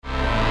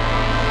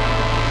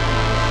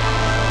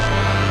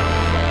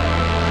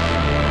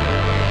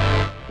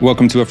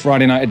Welcome to a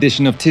Friday night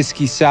edition of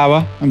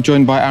TyskySour. I'm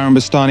joined by Aaron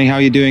Bastani. How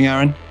are you doing,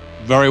 Aaron?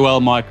 Very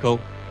well, Michael.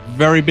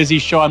 Very busy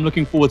show. I'm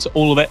looking forward to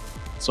all of it.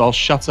 So I'll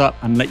shut up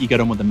and let you get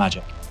on with the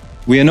magic.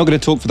 We are not going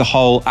to talk for the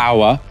whole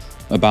hour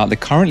about the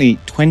currently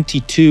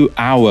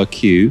 22-hour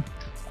queue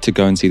to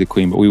go and see the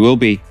Queen, but we will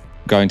be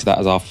going to that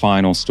as our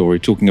final story,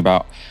 talking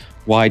about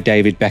why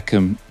David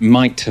Beckham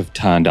might have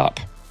turned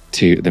up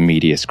to the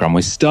media scrum.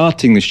 We're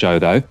starting the show,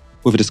 though,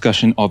 with a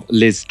discussion of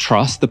Liz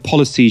Truss, the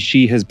policies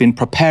she has been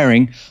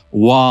preparing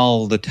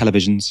while the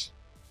televisions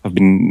have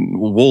been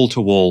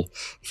wall-to-wall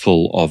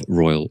full of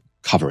royal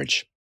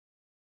coverage.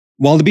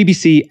 While the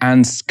BBC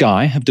and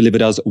Sky have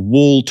delivered us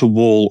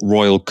wall-to-wall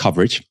royal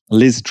coverage,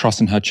 Liz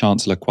Truss and her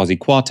Chancellor Kwasi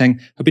Kwarteng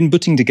have been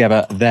putting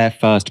together their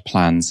first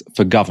plans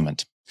for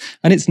government.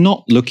 And it's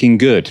not looking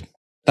good.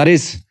 That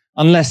is,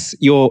 unless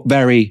you're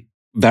very,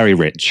 very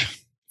rich.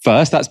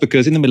 First, that's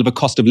because in the middle of a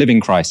cost of living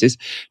crisis,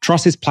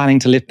 Truss is planning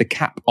to lift the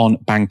cap on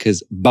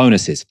bankers'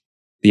 bonuses.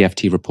 The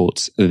FT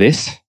reports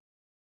this.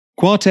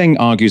 Kwarteng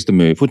argues the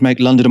move would make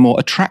London a more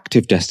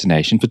attractive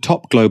destination for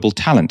top global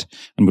talent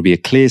and would be a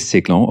clear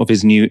signal of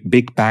his new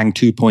Big Bang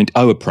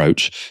 2.0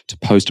 approach to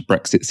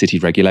post-Brexit city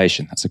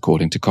regulation, that's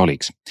according to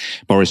colleagues.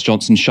 Boris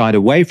Johnson shied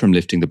away from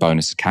lifting the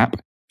bonus cap,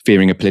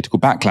 fearing a political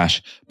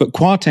backlash, but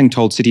Kwarteng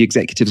told city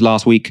executives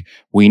last week,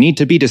 "We need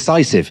to be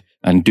decisive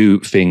and do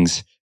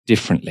things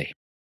differently."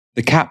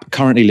 The cap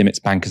currently limits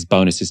bankers'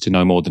 bonuses to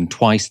no more than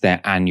twice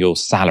their annual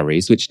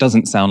salaries, which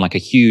doesn't sound like a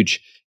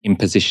huge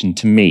imposition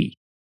to me.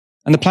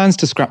 And the plans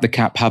to scrap the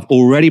cap have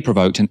already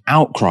provoked an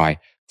outcry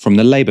from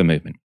the Labour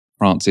movement.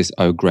 Francis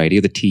O'Grady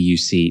of the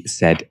TUC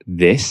said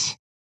this.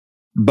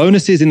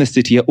 Bonuses in the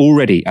city are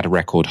already at a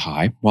record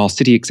high. While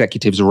city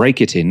executives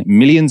rake it in,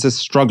 millions are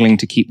struggling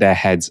to keep their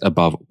heads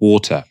above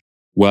water.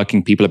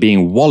 Working people are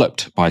being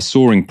walloped by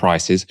soaring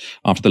prices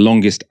after the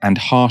longest and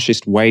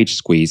harshest wage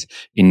squeeze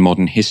in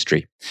modern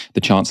history. The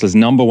Chancellor's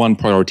number one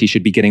priority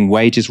should be getting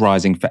wages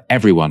rising for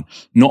everyone,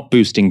 not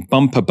boosting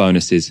bumper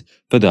bonuses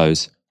for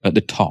those at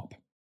the top.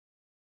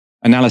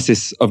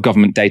 Analysis of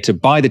government data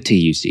by the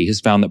TUC has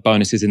found that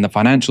bonuses in the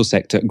financial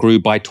sector grew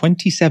by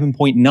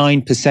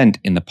 27.9%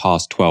 in the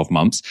past 12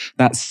 months.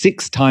 That's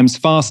 6 times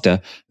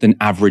faster than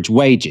average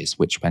wages,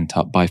 which went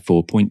up by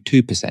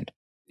 4.2%.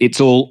 It's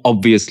all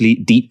obviously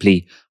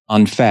deeply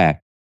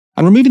unfair.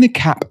 And removing the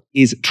cap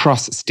is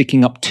Truss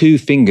sticking up 2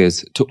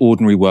 fingers to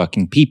ordinary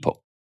working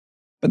people.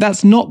 But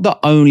that's not the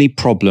only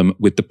problem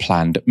with the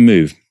planned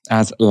move.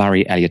 As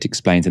Larry Elliott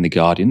explains in The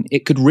Guardian,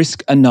 it could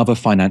risk another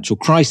financial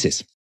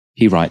crisis.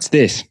 He writes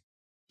this.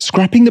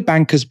 Scrapping the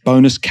bankers'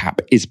 bonus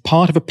cap is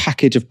part of a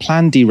package of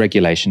planned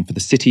deregulation for the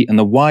city and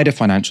the wider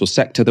financial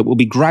sector that will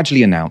be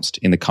gradually announced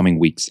in the coming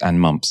weeks and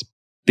months.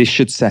 This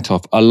should set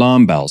off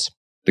alarm bells.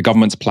 The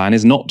government's plan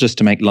is not just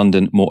to make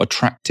London more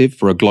attractive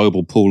for a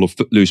global pool of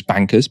footloose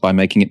bankers by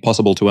making it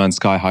possible to earn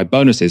sky-high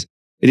bonuses.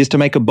 It is to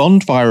make a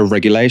bonfire of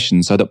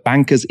regulation so that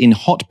bankers in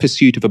hot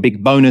pursuit of a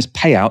big bonus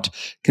payout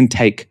can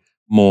take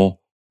more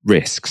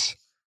risks.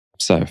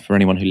 So, for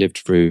anyone who lived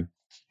through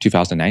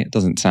 2008, it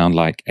doesn't sound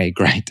like a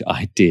great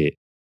idea.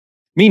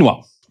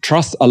 Meanwhile,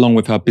 Truss, along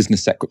with her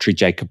business secretary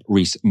Jacob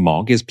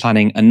Rees-Mogg, is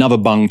planning another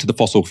bung to the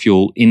fossil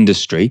fuel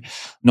industry.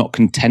 Not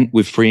content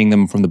with freeing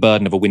them from the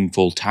burden of a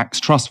windfall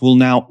tax, Truss will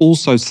now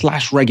also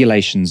slash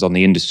regulations on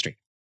the industry.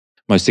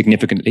 Most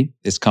significantly,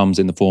 this comes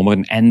in the form of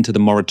an end to the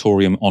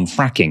moratorium on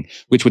fracking,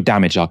 which would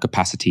damage our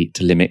capacity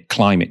to limit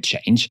climate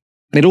change.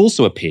 And it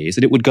also appears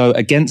that it would go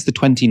against the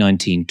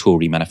 2019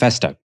 Tory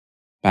manifesto.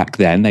 Back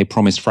then, they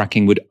promised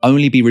fracking would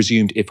only be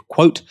resumed if,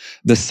 quote,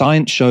 the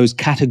science shows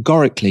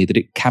categorically that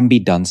it can be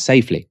done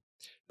safely.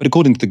 But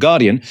according to The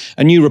Guardian,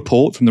 a new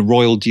report from the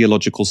Royal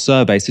Geological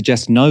Survey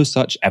suggests no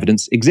such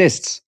evidence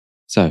exists.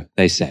 So,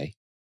 they say.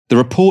 The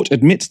report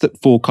admits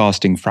that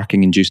forecasting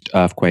fracking-induced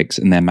earthquakes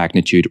and their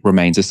magnitude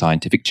remains a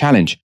scientific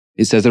challenge.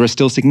 It says there are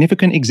still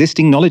significant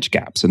existing knowledge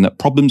gaps and that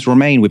problems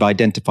remain with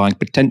identifying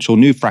potential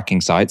new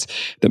fracking sites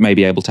that may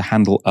be able to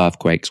handle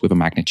earthquakes with a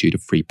magnitude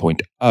of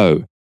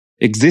 3.0.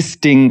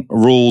 Existing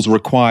rules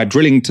require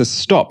drilling to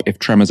stop if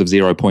tremors of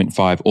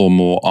 0.5 or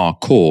more are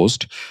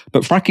caused,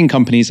 but fracking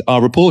companies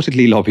are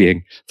reportedly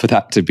lobbying for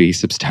that to be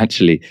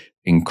substantially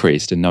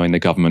increased. And knowing the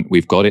government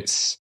we've got,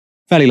 it's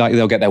fairly likely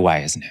they'll get their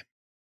way, isn't it?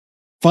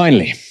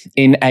 Finally,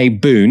 in a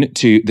boon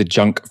to the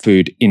junk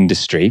food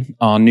industry,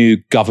 our new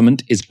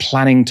government is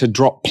planning to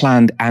drop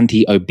planned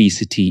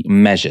anti-obesity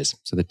measures.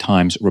 So the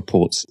Times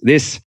reports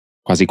this.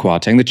 Kwasi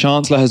Kwarteng, the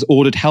Chancellor, has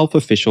ordered health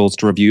officials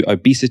to review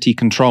obesity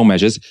control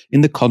measures in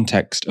the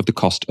context of the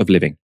cost of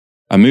living,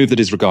 a move that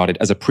is regarded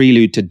as a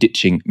prelude to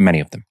ditching many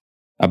of them.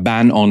 A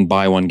ban on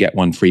buy one, get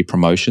one free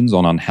promotions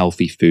on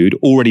unhealthy food,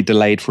 already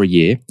delayed for a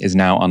year, is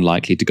now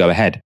unlikely to go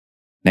ahead.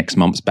 Next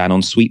month's ban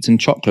on sweets and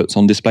chocolates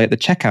on display at the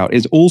checkout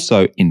is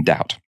also in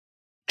doubt.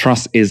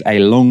 Truss is a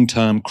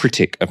long-term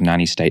critic of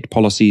nanny state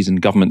policies,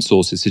 and government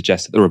sources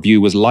suggest that the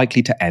review was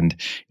likely to end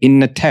in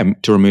an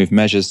attempt to remove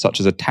measures such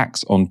as a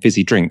tax on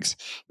fizzy drinks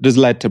that has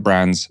led to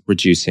brands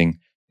reducing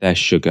their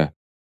sugar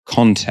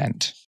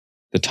content.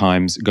 The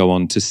Times go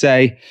on to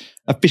say,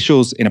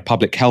 officials in a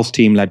public health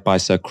team led by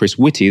Sir Chris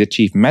Whitty, the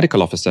chief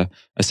medical officer,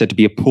 are said to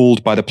be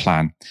appalled by the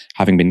plan,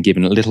 having been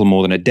given little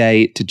more than a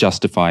day to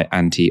justify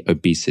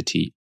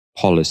anti-obesity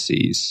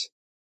policies.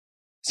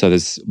 So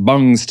there's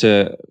bungs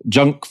to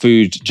junk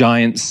food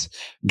giants,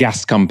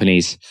 gas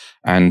companies,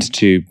 and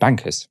to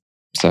bankers.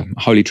 So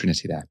holy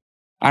trinity there.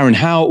 Aaron,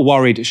 how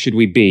worried should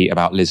we be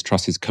about Liz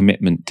Truss's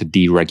commitment to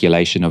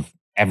deregulation of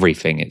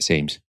everything, it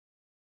seems?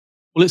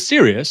 Well, it's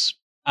serious.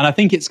 And I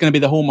think it's going to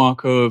be the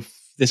hallmark of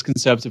this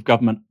Conservative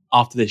government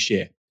after this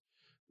year.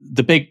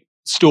 The big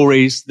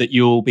stories that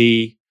you'll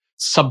be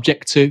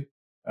subject to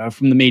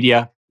from the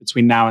media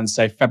between now and,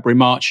 say, February,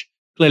 March,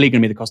 clearly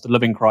going to be the cost of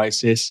living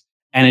crisis,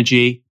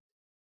 energy.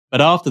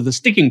 But after the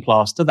sticking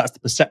plaster, that's the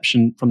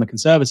perception from the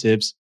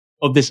Conservatives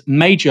of this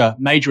major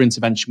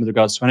intervention with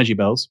regards to energy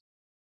bills.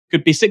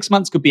 Could be 6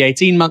 months, could be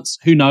 18 months,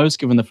 who knows,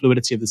 given the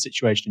fluidity of the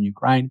situation in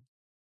Ukraine.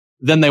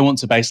 Then they want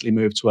to basically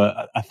move to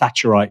a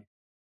Thatcherite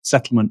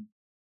settlement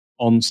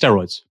on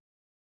steroids.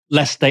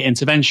 Less state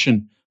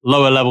intervention,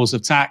 lower levels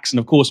of tax, and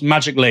of course,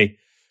 magically,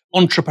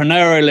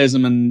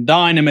 entrepreneurialism and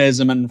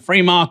dynamism and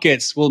free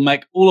markets will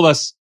make all of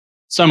us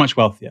so much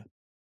wealthier.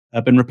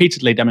 Have been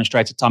repeatedly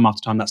demonstrated time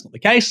after time that's not the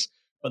case.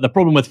 But the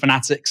problem with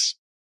fanatics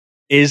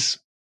is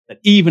that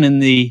even in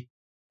the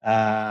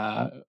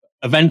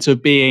event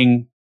of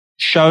being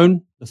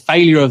shown the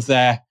failure of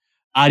their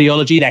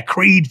ideology, their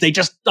creed, they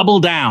just double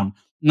down.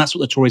 And that's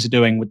what the Tories are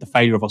doing with the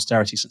failure of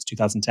austerity since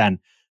 2010.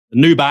 The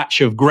new batch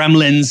of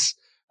gremlins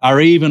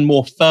are even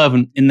more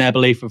fervent in their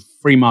belief of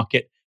free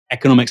market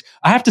economics.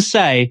 I have to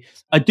say,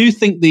 I do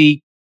think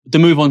the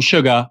move on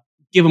sugar,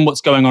 given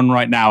what's going on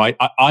right now,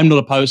 I'm not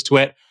opposed to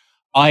it.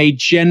 I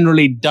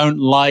generally don't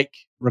like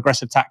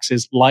regressive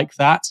taxes like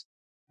that.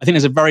 I think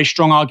there's a very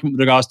strong argument with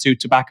regards to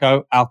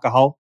tobacco,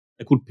 alcohol.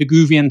 They're called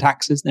Pigouvian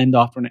taxes, named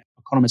after an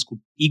economist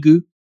called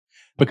Pigou,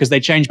 because they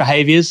change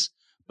behaviors.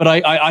 But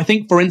I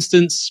think, for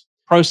instance,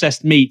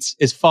 processed meat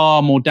is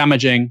far more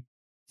damaging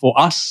for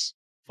us,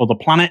 for the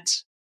planet,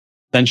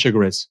 than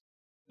sugar is.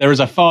 There is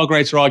a far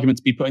greater argument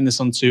to be putting this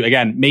onto,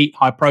 again, meat,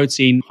 high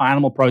protein, high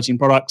animal protein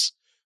products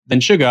than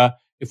sugar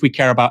if we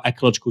care about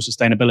ecological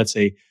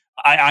sustainability.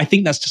 I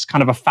think that's just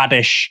kind of a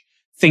faddish,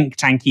 think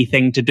tanky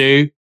thing to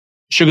do.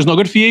 Sugar's not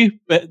good for you,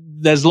 but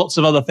there's lots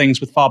of other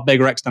things with far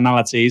bigger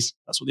externalities.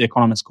 That's what the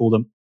economists call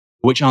them,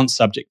 which aren't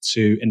subject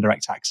to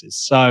indirect taxes.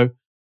 So,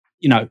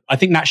 I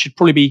think that should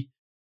probably be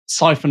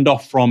siphoned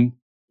off from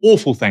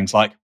awful things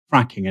like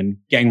fracking and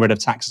getting rid of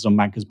taxes on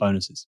bankers'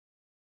 bonuses.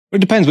 It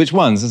depends which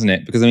ones, doesn't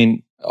it? Because,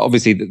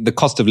 obviously the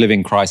cost of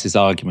living crisis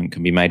argument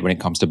can be made when it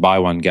comes to buy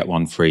one, get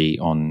one free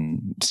on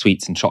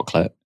sweets and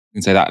chocolate. You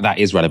can say that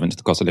is relevant to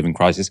the cost of living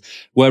crisis.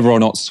 Whether or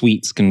not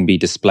sweets can be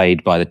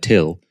displayed by the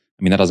till,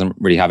 that doesn't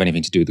really have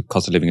anything to do with the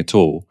cost of living at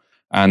all.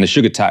 And the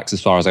sugar tax,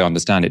 as far as I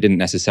understand it, didn't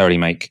necessarily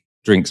make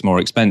drinks more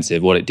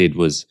expensive. What it did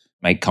was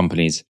make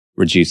companies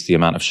reduce the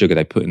amount of sugar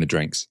they put in the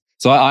drinks.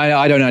 So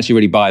I don't actually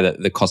really buy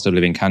that the cost of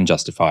living can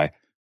justify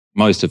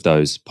most of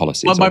those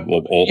policies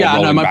or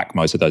rolling back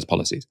most of those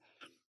policies.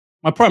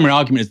 My primary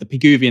argument is the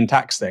Pigouvian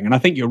tax thing. And I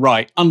think you're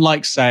right.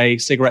 Unlike, say,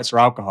 cigarettes or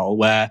alcohol,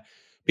 where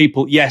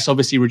people, yes,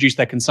 obviously reduce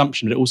their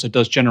consumption, but it also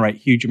does generate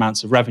huge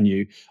amounts of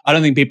revenue. I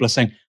don't think people are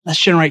saying, let's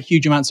generate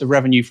huge amounts of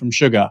revenue from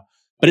sugar.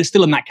 But it's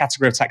still in that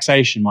category of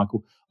taxation,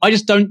 Michael. I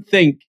just don't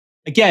think,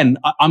 again,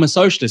 I'm a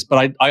socialist,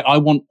 but I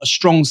want a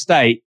strong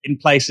state in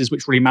places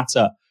which really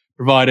matter,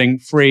 providing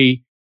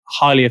free,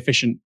 highly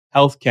efficient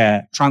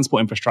healthcare, transport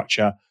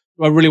infrastructure.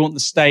 Do I really want the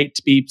state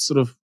to be sort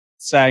of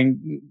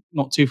saying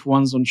not 2 for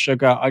 1s on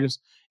sugar?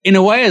 In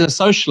a way, as a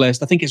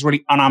socialist, I think it's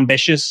really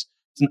unambitious.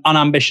 It's an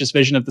unambitious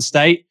vision of the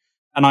state.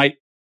 And I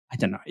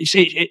don't know.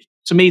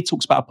 To me, it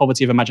talks about a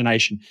poverty of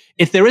imagination.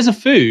 If there is a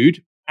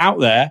food out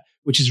there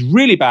which is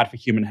really bad for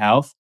human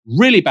health,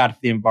 really bad for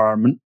the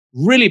environment,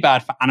 really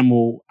bad for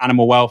animal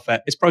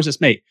welfare, it's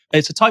processed meat.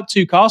 It's a type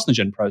 2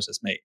 carcinogen,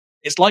 processed meat.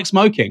 It's like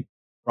smoking,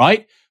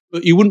 right?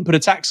 But you wouldn't put a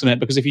tax on it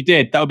because if you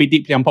did, that would be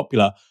deeply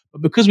unpopular.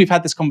 But because we've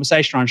had this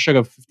conversation around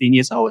sugar for 15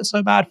 years, it's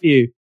so bad for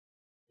you.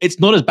 It's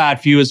not as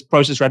bad for you as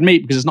processed red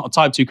meat because it's not a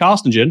type 2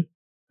 carcinogen,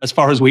 as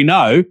far as we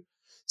know.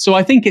 So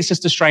I think it's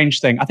just a strange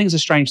thing. I think it's a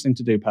strange thing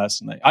to do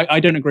personally. I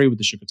don't agree with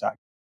the sugar tax.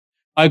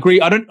 I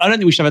agree. I don't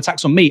think we should have a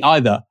tax on meat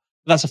either.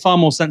 But that's a far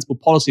more sensible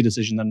policy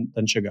decision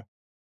than sugar.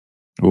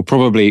 We'll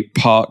probably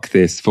park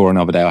this for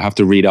another day. I'll have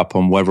to read up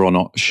on whether or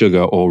not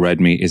sugar or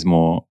red meat is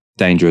more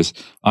dangerous.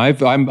 I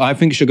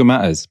think sugar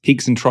matters.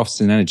 Peaks and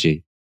troughs in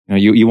energy.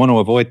 You want to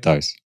avoid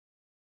those.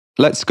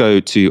 Let's go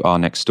to our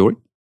next story.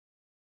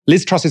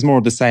 Liz Truss's more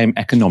of the same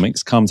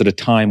economics comes at a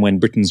time when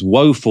Britain's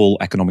woeful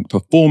economic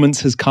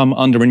performance has come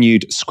under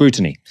renewed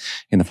scrutiny.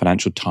 In the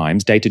Financial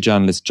Times, data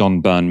journalist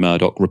John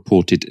Byrne-Murdoch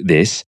reported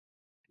this.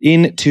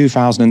 In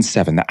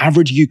 2007, the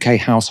average UK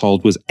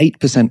household was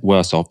 8%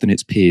 worse off than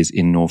its peers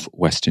in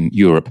northwestern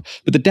Europe,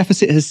 but the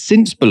deficit has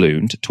since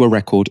ballooned to a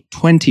record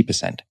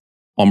 20%.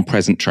 On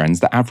present trends,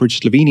 the average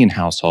Slovenian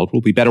household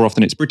will be better off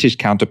than its British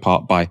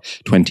counterpart by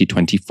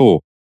 2024,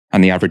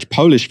 and the average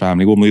Polish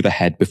family will move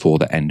ahead before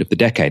the end of the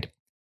decade.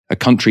 a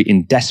country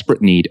in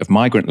desperate need of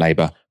migrant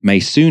labour may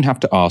soon have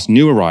to ask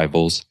new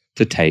arrivals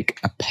to take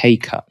a pay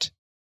cut.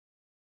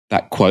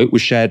 That quote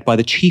was shared by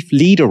the chief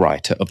leader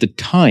writer of The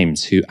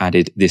Times, who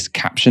added this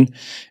caption: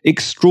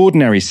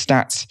 "Extraordinary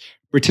stats,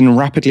 Britain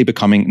rapidly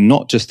becoming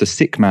not just the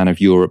sick man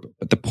of Europe,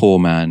 but the poor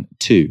man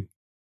too."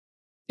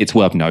 It's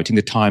worth noting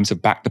The Times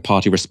have backed the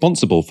party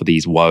responsible for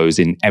these woes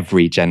in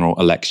every general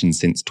election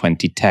since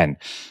 2010.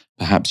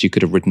 Perhaps you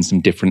could have written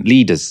some different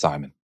leaders,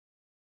 Simon.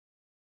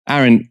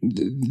 Aaron,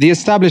 the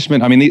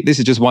establishment, I mean, this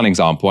is just one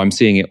example. I'm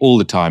seeing it all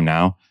the time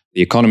now.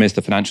 The Economist,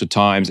 the Financial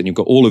Times, and you've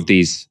got all of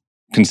these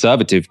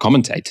conservative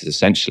commentators,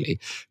 essentially,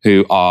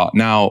 who are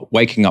now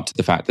waking up to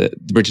the fact that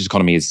the British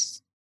economy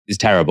is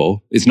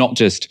terrible. It's not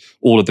just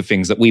all of the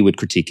things that we would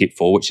critique it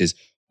for, which is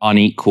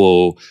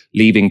unequal,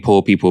 leaving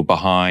poor people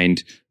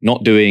behind,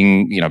 not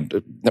doing,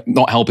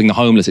 not helping the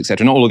homeless,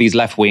 etc. Not all of these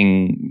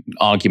left-wing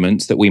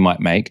arguments that we might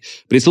make,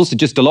 but it's also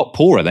just a lot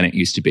poorer than it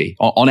used to be.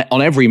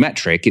 On every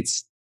metric,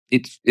 it's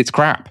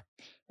crap.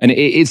 And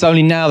it's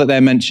only now that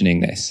they're mentioning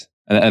this.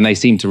 And they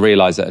seem to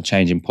realize that a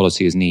change in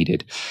policy is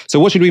needed. So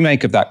what should we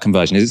make of that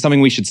conversion? Is it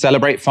something we should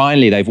celebrate?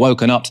 Finally, they've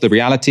woken up to the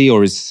reality,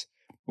 or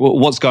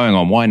what's going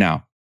on? Why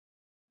now?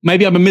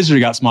 Maybe I'm a misery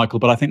guts, Michael,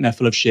 but I think they're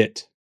full of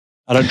shit.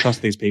 I don't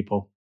trust these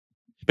people.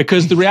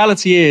 Because the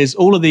reality is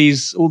all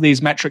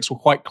these metrics were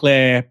quite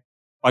clear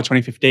by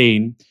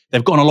 2015.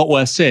 They've gotten a lot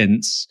worse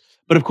since.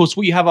 But of course,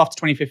 what you have after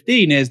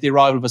 2015 is the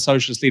arrival of a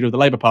socialist leader of the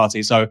Labour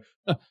Party. So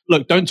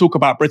look, don't talk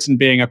about Britain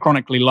being a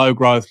chronically low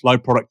growth, low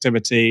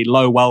productivity,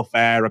 low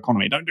welfare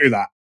economy. Don't do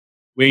that.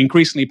 We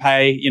increasingly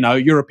pay,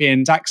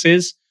 European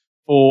taxes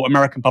for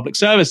American public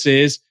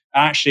services.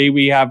 Actually,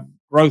 we have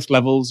growth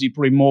levels you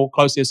probably more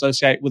closely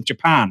associate with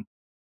Japan.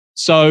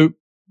 So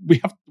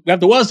we have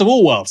the worst of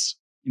all worlds.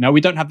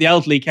 We don't have the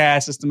elderly care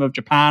system of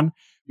Japan.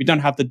 We don't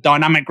have the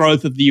dynamic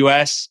growth of the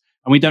US.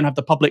 And we don't have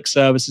the public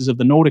services of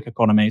the Nordic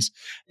economies.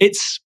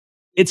 It's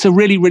a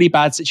really, really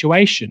bad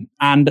situation.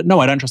 And no,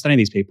 I don't trust any of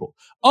these people.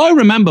 I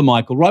remember,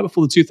 Michael, right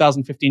before the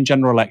 2015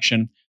 general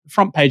election, the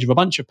front page of a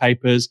bunch of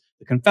papers,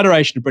 the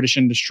Confederation of British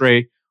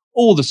Industry,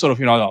 all the sort of,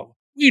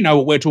 we know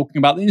what we're talking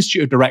about, the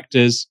Institute of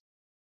Directors.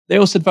 They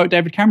all said vote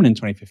David Cameron in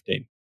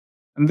 2015.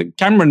 And the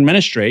Cameron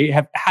ministry,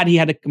 had he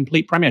had a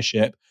complete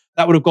premiership,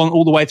 that would have gone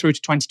all the way through to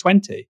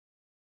 2020.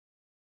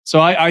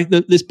 So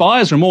this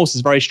buyer's remorse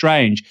is very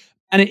strange.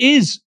 And it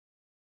is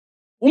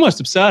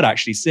almost absurd,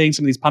 actually, seeing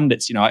some of these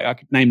pundits. I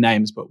could name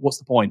names, but what's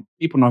the point?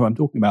 People know who I'm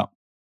talking about.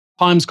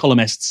 Times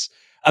columnists.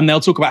 And they'll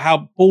talk about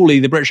how poorly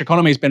the British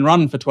economy has been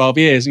run for 12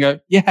 years and go,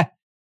 yeah,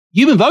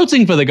 you've been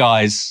voting for the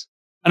guys.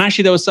 And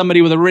actually, there was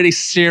somebody with a really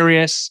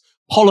serious,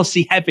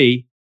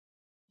 policy-heavy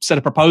set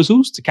of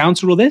proposals to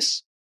counter all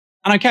this.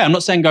 And okay, I'm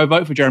not saying go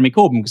vote for Jeremy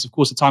Corbyn, because of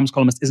course a Times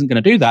columnist isn't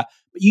going to do that.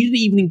 But you didn't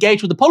even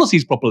engage with the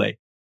policies properly.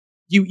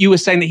 You were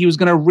saying that he was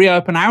going to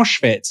reopen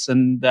Auschwitz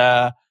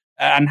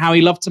and how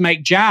he loved to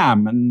make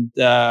jam. And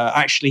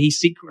actually, he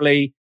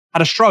secretly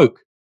had a stroke.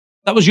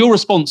 That was your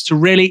response to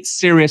really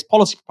serious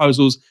policy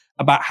proposals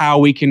about how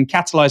we can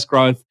catalyze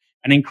growth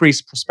and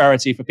increase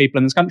prosperity for people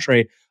in this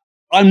country.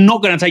 I'm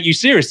not going to take you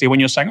seriously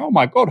when you're saying, oh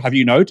my God, have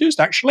you noticed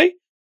actually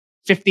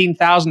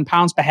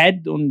 £15,000 per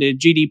head on the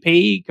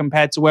GDP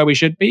compared to where we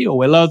should be, or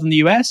we're lower than the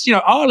US?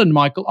 Ireland,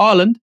 Michael,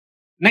 Ireland,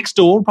 next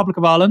door, Republic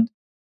of Ireland,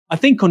 I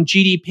think on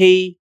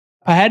GDP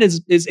per head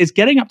is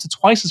getting up to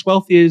twice as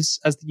wealthy as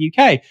the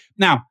UK.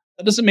 Now,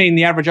 that doesn't mean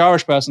the average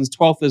Irish person is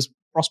 12th as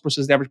prosperous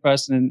as the average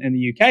person in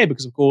the UK,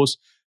 because of course,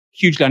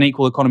 hugely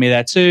unequal economy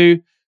there too,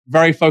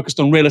 very focused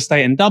on real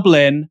estate in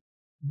Dublin,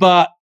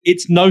 but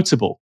it's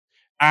notable.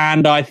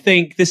 And I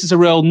think this is a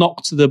real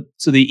knock to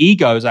the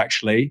egos,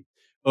 actually,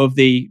 of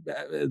the,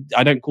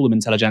 I don't call them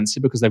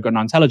intelligentsia because they've got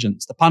no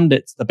intelligence, the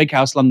pundits, the big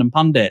house London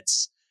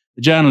pundits,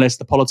 the journalists,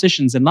 the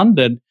politicians in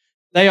London.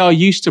 They are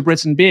used to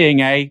Britain being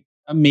a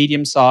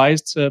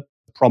medium-sized to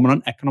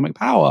prominent economic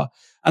power.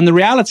 And the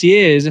reality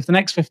is, if the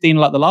next 15 are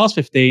like the last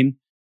 15,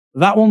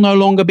 that will no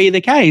longer be the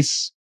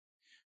case.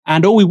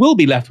 And all we will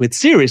be left with,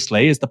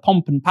 seriously, is the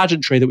pomp and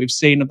pageantry that we've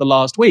seen of the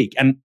last week,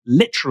 and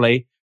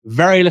literally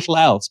very little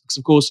else. Because,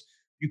 of course,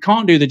 you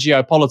can't do the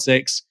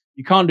geopolitics,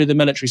 you can't do the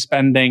military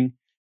spending,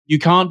 you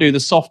can't do the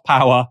soft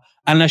power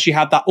unless you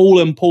have that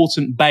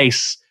all-important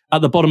base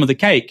at the bottom of the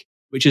cake,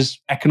 which is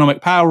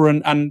economic power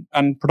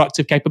and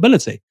productive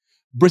capability.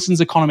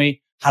 Britain's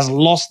economy has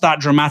lost that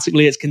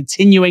dramatically. It's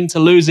continuing to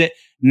lose it.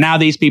 Now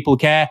these people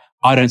care.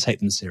 I don't take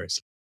them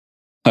seriously.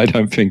 I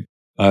don't think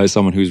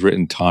someone who's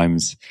written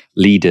Times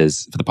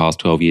leaders for the past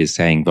 12 years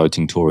saying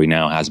voting Tory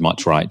now has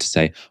much right to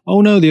say,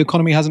 oh no, the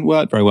economy hasn't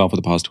worked very well for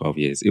the past 12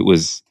 years. It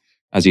was,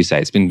 as you say,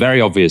 it's been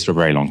very obvious for a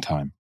very long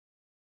time.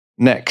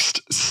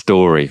 Next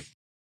story.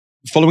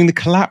 Following the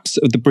collapse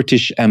of the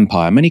British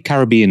Empire, many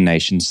Caribbean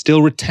nations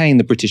still retain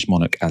the British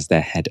monarch as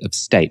their head of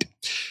state.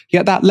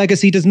 Yet that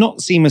legacy does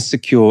not seem as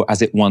secure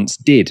as it once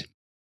did.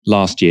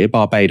 Last year,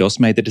 Barbados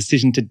made the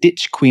decision to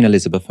ditch Queen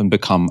Elizabeth and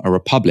become a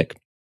republic.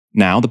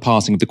 Now, the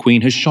passing of the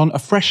Queen has shone a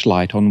fresh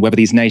light on whether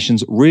these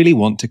nations really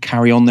want to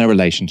carry on their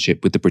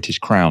relationship with the British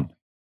Crown.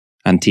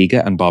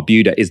 Antigua and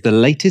Barbuda is the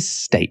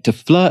latest state to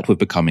flirt with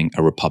becoming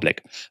a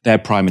republic. Their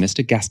Prime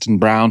Minister, Gaston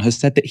Browne, has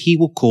said that he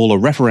will call a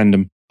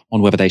referendum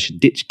on whether they should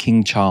ditch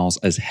King Charles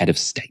as head of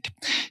state.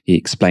 He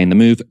explained the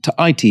move to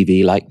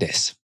ITV like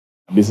this.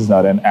 This is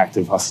not an act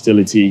of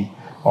hostility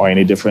or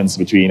any difference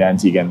between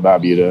Antigua and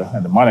Barbuda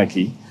and the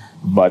monarchy,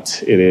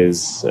 but it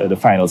is the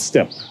final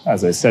step,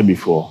 as I said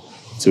before,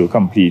 to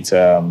complete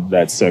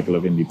that circle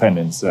of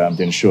independence, to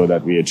ensure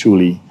that we are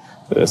truly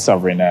a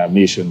sovereign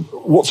nation.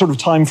 What sort of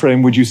time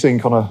frame would you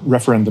think on a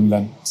referendum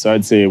then? So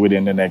I'd say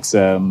within the next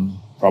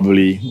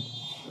probably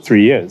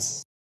 3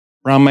 years.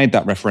 Browne made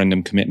that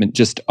referendum commitment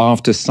just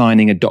after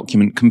signing a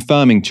document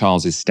confirming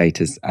Charles's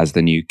status as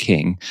the new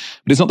king.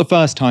 But it's not the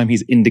first time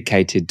he's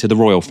indicated to the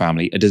royal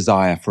family a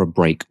desire for a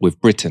break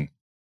with Britain.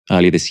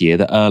 Earlier this year,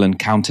 the Earl and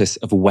Countess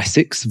of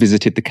Wessex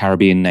visited the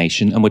Caribbean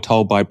nation and were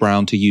told by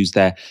Browne to use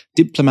their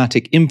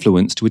diplomatic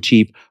influence to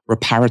achieve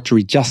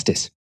reparatory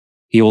justice.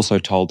 He also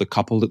told the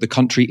couple that the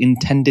country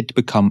intended to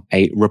become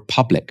a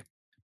republic.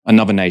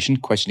 Another nation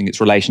questioning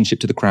its relationship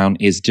to the crown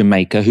is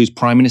Jamaica, whose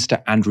Prime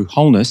Minister Andrew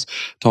Holness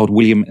told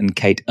William and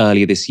Kate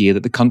earlier this year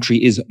that the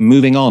country is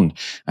moving on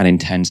and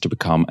intends to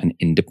become an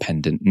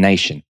independent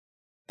nation.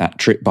 That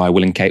trip by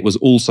Will and Kate was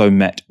also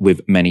met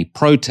with many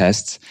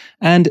protests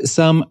and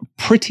some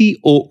pretty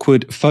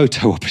awkward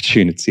photo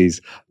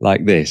opportunities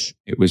like this.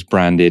 It was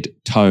branded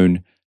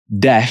tone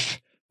deaf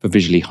for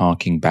visually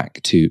harking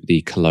back to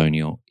the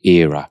colonial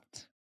era.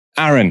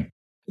 Aaron,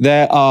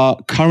 there are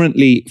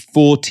currently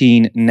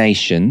 14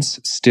 nations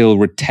still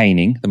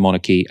retaining the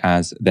monarchy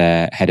as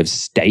their head of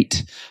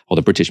state, or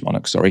the British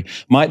monarch, sorry.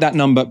 Might that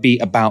number be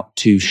about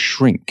to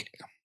shrink?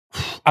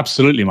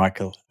 Absolutely,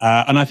 Michael.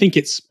 And I think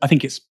it's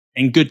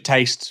in good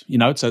taste,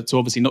 to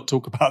obviously not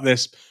talk about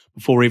this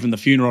before even the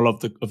funeral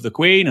of the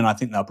Queen, and I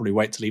think they'll probably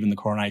wait till even the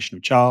coronation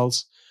of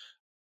Charles.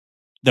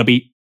 There'll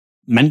be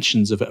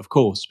mentions of it, of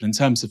course, but in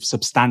terms of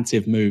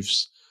substantive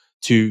moves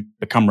to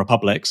become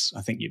republics,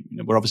 I think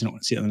we're obviously not going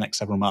to see it in the next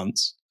several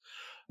months,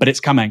 but it's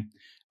coming.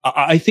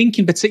 I think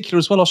in particular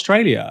as well,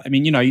 Australia. I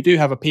mean, you do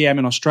have a PM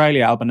in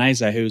Australia,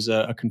 Albanese, who's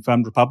a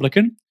confirmed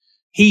Republican.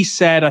 He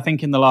said, I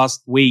think in the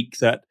last week,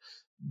 that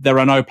there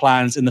are no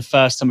plans in the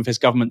first term of his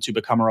government to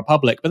become a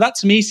republic. But that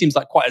to me seems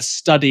like quite a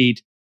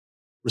studied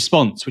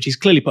response, which he's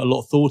clearly put a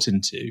lot of thought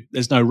into.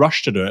 There's no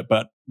rush to do it,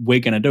 but we're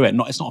going to do it.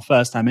 It's not a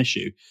first-time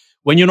issue.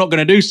 When you're not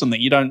going to do something,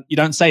 you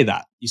don't say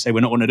that. You say we're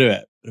not going to do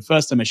it. But a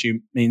first-time issue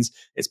means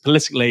it's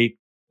politically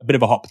a bit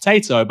of a hot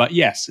potato, but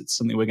yes, it's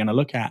something we're going to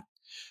look at.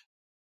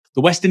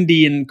 The West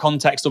Indian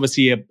context,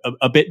 obviously,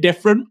 a bit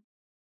different,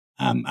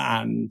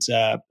 and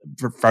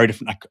very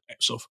different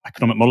sort of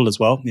economic model as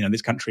well.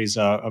 These countries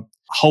are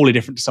wholly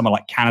different to somewhere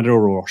like Canada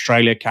or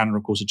Australia. Canada,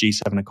 of course, a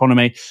G7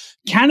 economy.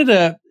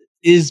 Canada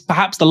is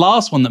perhaps the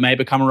last one that may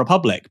become a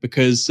republic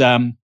because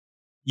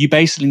you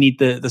basically need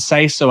the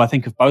say-so, I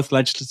think, of both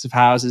legislative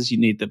houses. You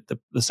need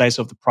the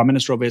say-so of the Prime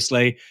Minister,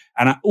 obviously.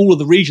 And all of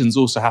the regions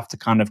also have to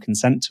kind of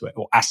consent to it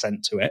or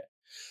assent to it.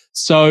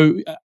 So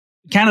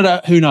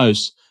Canada, who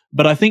knows?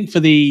 But I think for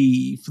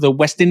the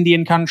West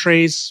Indian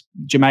countries,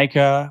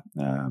 Jamaica,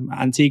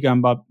 Antigua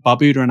and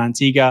Barbuda and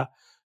Antigua,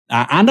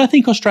 and I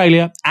think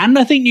Australia, and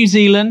I think New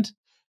Zealand,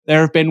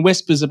 there have been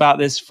whispers about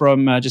this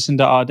from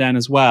Jacinda Ardern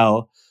as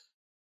well.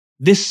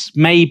 This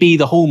may be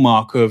the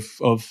hallmark of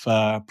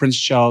Prince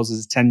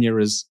Charles's tenure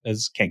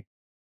as king.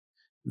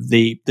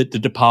 The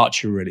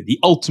departure, really, the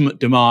ultimate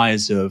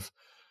demise of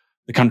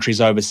the country's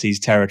overseas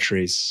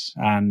territories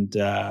and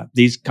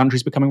these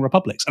countries becoming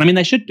republics. And I mean,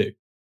 they should do.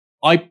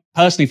 I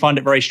personally find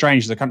it very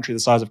strange that a country the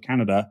size of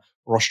Canada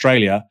or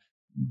Australia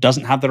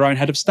doesn't have their own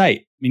head of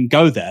state. I mean,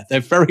 go there. They're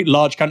very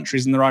large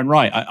countries in their own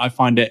right. I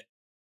find it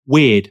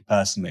weird,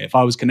 personally. If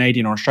I was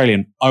Canadian or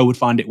Australian, I would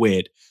find it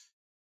weird.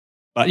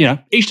 But,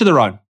 each to their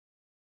own.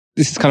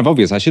 This is kind of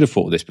obvious. I should have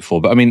thought of this before.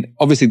 But I mean,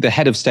 obviously the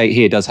head of state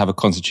here does have a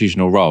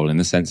constitutional role in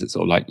the sense that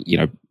sort of like,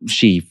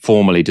 she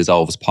formally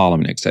dissolves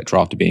parliament,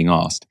 etc. after being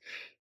asked.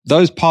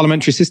 Those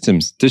parliamentary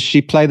systems, does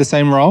she play the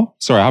same role?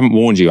 Sorry, I haven't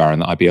warned you, Aaron,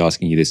 that I'd be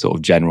asking you this sort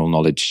of general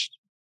knowledge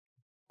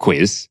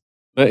quiz.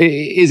 But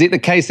is it the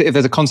case that if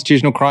there's a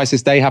constitutional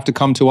crisis, they have to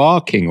come to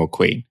our king or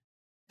queen?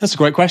 That's a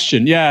great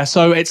question. Yeah,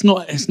 so it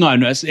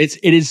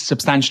is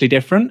substantially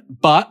different,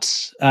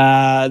 but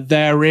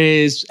there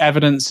is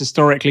evidence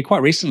historically,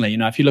 quite recently.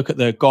 If you look at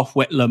the Gough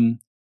Whitlam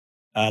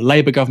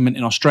Labour government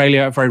in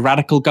Australia, a very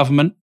radical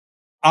government,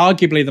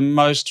 arguably the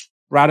most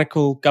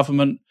radical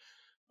government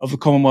of the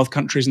Commonwealth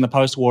countries in the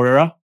post-war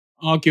era.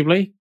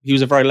 Arguably, he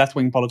was a very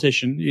left-wing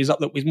politician. He's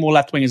more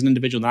left-wing as an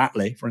individual than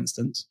Attlee, for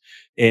instance,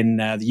 in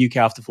the UK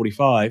after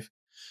 45.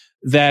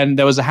 Then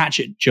there was a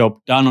hatchet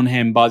job done on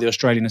him by the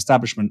Australian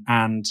establishment,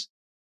 and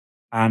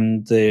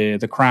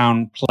the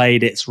Crown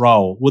played its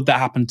role. Would that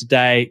happen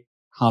today?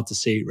 Hard to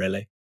see,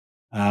 really.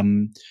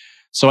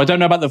 So I don't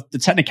know about the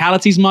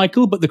technicalities,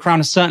 Michael, but the Crown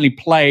has certainly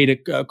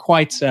played a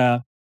quite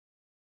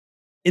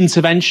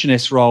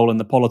interventionist role in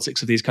the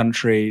politics of these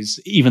countries,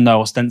 even though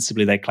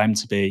ostensibly they claim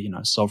to be,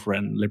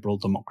 sovereign liberal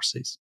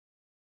democracies.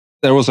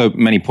 There are also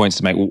many points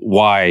to make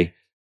why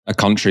a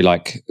country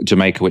like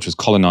Jamaica, which was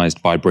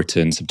colonized by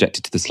Britain,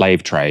 subjected to the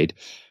slave trade,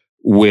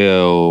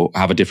 will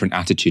have a different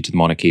attitude to the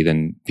monarchy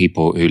than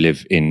people who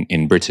live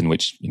in Britain,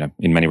 which,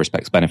 in many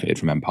respects benefited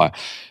from empire.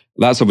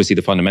 That's obviously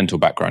the fundamental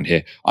background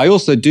here. I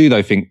also do,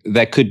 though, think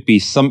there could be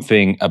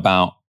something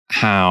about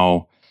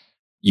how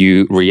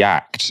you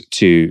react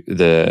to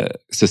the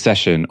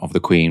secession of the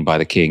Queen by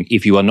the King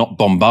if you are not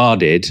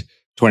bombarded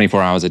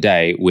 24 hours a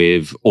day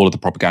with all of the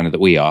propaganda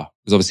that we are.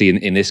 Because obviously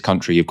in this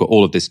country, you've got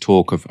all of this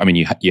talk of,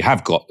 you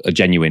have got a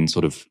genuine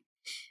sort of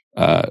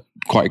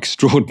quite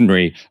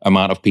extraordinary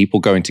amount of people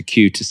going to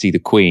queue to see the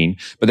Queen.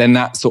 But then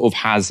that sort of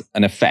has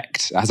an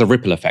effect, has a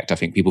ripple effect. I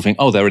think people think,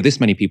 oh, there are this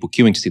many people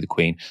queuing to see the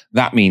Queen.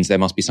 That means there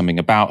must be something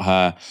about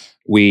her.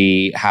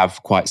 We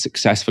have quite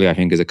successfully, I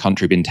think, as a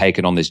country been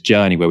taken on this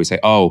journey where we say,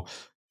 oh,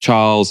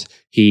 Charles,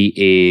 he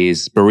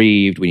is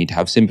bereaved. We need to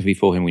have sympathy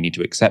for him. We need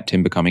to accept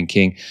him becoming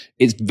king.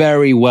 It's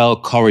very well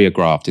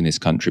choreographed in this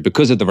country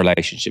because of the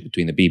relationship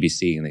between the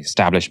BBC and the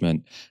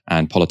establishment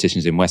and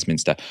politicians in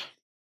Westminster.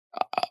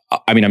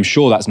 I'm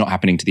sure that's not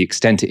happening to the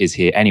extent it is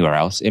here anywhere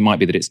else. It might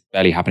be that it's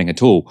barely happening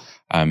at all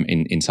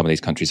in some of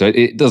these countries. So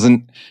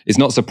it's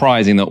not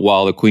surprising that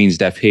while the Queen's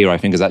death here, I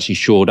think, has actually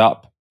shored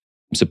up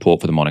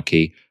support for the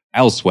monarchy,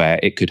 elsewhere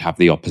it could have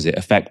the opposite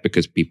effect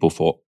because people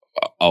thought,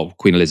 oh,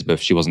 Queen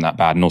Elizabeth, she wasn't that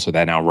bad. And also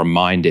they're now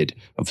reminded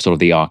of sort of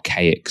the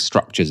archaic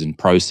structures and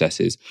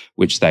processes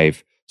which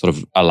they've sort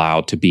of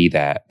allowed to be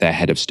their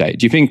head of state.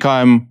 Do you think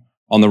I'm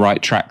on the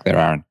right track there,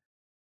 Aaron?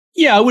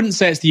 Yeah, I wouldn't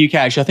say it's the UK,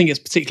 actually. I think it's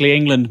particularly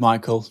England,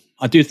 Michael.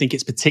 I do think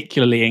it's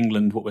particularly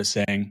England, what we're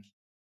seeing.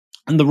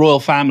 And the royal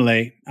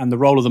family and the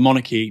role of the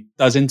monarchy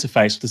does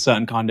interface with a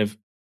certain kind of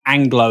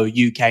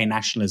Anglo-UK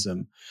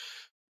nationalism.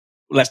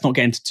 Let's not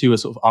get into too a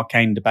sort of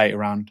arcane debate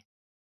around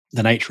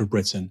the nature of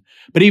Britain.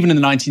 But even in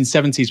the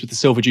 1970s with the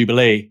Silver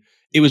Jubilee,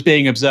 it was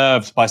being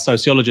observed by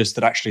sociologists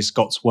that actually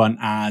Scots weren't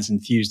as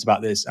enthused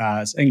about this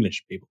as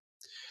English people.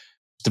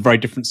 It's a very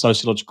different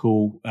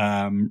sociological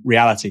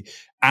reality.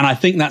 And I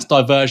think that's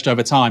diverged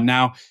over time.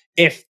 Now,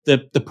 if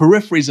the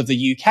peripheries of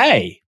the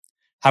UK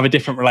have a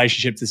different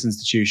relationship to this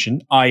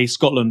institution, i.e.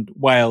 Scotland,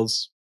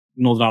 Wales,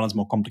 Northern Ireland's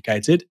more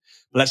complicated,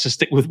 but let's just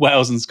stick with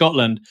Wales and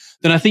Scotland,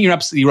 then I think you're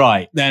absolutely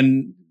right.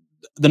 Then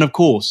of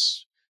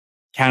course,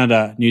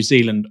 Canada, New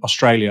Zealand,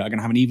 Australia are going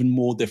to have an even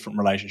more different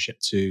relationship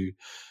to.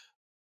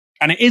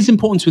 And it is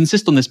important to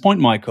insist on this point,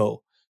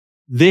 Michael.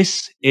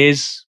 This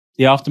is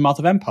the aftermath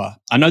of empire.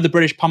 I know the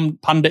British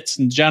pundits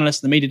and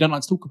journalists and the media don't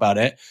like to talk about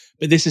it,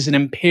 but this is an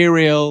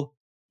imperial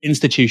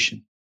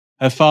institution.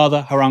 Her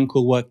father, her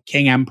uncle were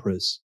king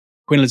emperors.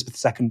 Queen Elizabeth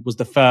II was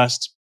the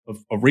first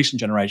of recent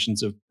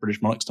generations of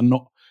British monarchs to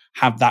not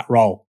have that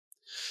role.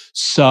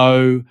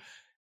 So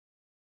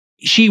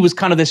she was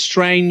kind of this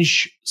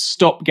strange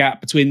stopgap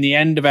between the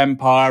end of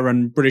empire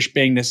and British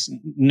being this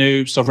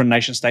new sovereign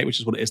nation state, which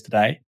is what it is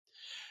today.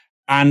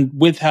 And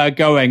with her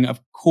going,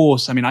 of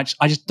course,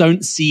 I just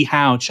don't see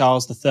how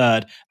Charles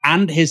III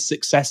and his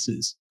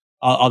successors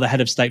are the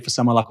head of state for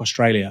somewhere like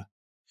Australia.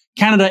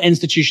 Canada,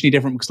 institutionally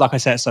different because, like I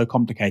said, it's so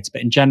complicated.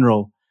 But in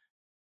general,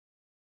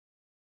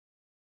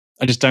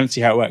 I just don't see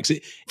how it works.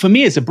 For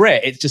me as a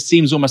Brit, it just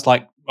seems almost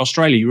like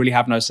Australia. You really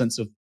have no sense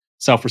of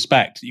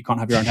self-respect. You can't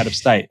have your own head of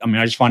state.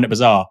 I just find it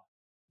bizarre.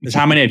 There's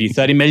how many of you?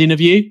 30 million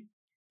of you?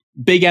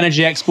 Big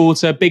energy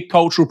exporter, big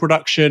cultural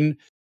production,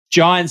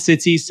 giant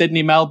cities,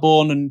 Sydney,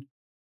 Melbourne,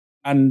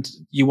 and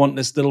you want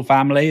this little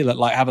family that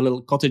like have a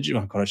little cottage.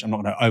 Oh gosh, I'm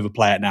not going to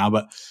overplay it now,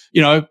 but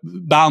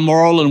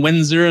Balmoral and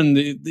Windsor and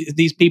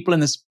these people in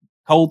this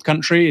cold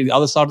country, the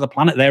other side of the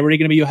planet, they're really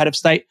going to be your head of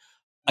state.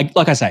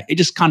 Like I say, it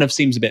just kind of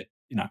seems a bit,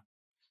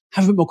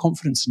 have a bit more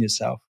confidence in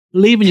yourself.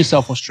 Believe in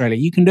yourself, Australia.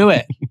 You can do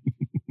it.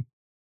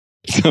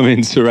 Some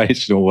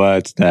inspirational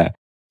words there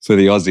for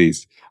the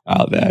Aussies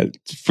out there.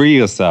 Free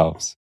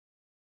yourselves.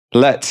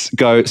 Let's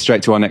go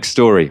straight to our next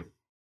story.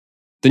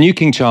 The new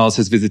King Charles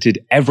has visited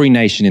every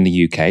nation in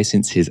the UK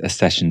since his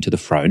accession to the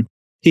throne.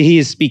 Here he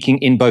is speaking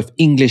in both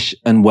English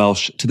and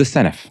Welsh to the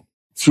Senedd.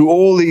 Through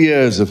all the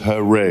years of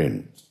her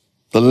reign,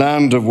 the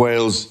land of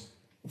Wales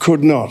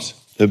could not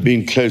have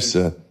been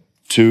closer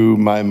to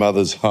my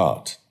mother's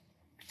heart.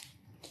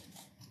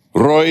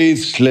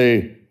 Roedd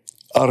lle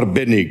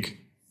arbennig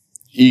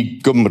I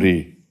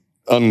Gymru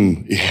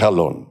yn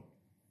uchelon.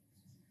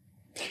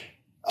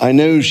 I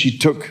know she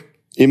took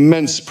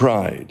immense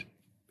pride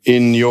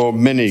in your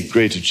many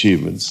great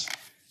achievements,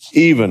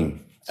 even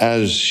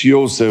as she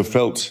also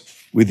felt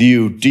with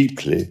you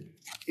deeply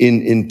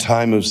in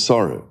time of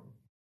sorrow.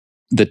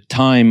 The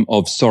time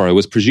of sorrow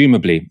was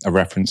presumably a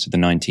reference to the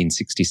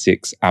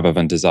 1966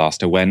 Aberfan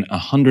disaster when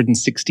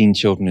 116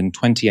 children and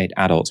 28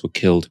 adults were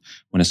killed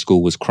when a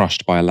school was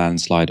crushed by a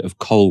landslide of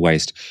coal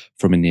waste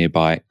from a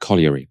nearby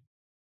colliery.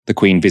 The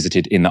Queen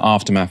visited in the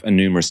aftermath and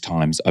numerous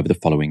times over the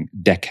following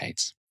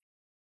decades.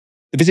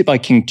 The visit by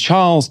King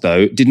Charles,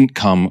 though, didn't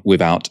come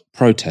without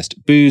protest.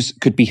 Boos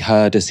could be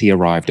heard as he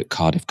arrived at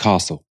Cardiff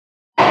Castle.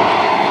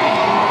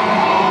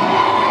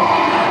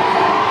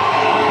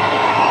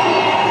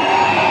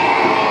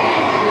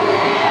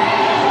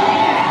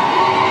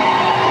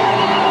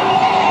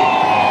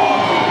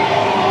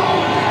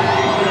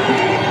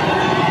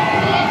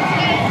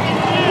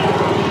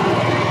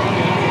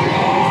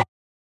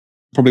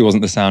 probably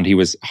wasn't the sound he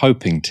was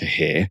hoping to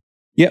hear.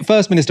 Yet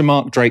First Minister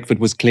Mark Drakeford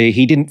was clear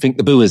he didn't think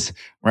the booers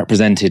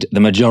represented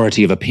the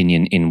majority of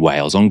opinion in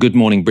Wales. On Good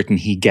Morning Britain,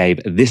 he gave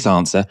this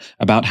answer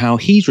about how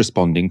he's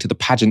responding to the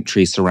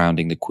pageantry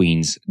surrounding the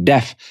Queen's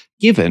death,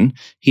 given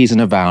he's an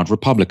avowed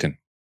Republican.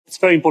 It's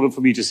very important for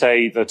me to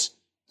say that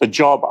the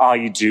job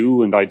I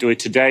do, and I do it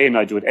today and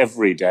I do it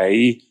every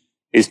day,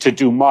 is to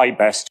do my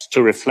best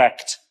to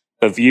reflect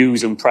the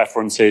views and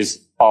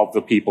preferences of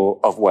the people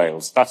of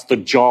Wales. That's the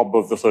job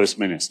of the First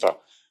Minister.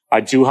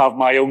 I do have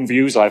my own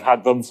views. I've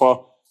had them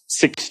for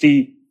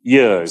 60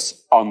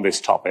 years on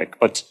this topic,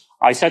 but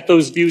I set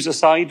those views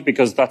aside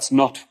because that's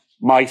not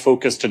my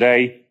focus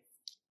today.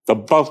 The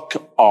bulk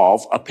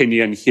of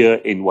opinion here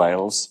in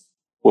Wales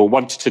will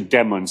want to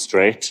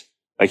demonstrate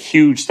a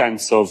huge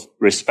sense of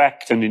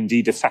respect and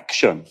indeed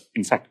affection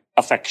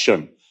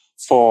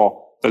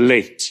for the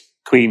late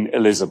Queen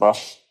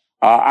Elizabeth.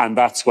 And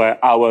that's where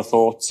our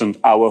thoughts and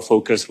our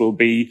focus will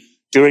be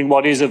during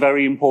what is a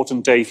very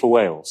important day for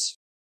Wales.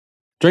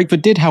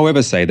 Drakeford did,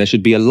 however, say there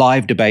should be a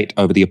live debate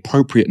over the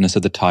appropriateness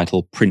of the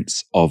title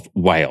Prince of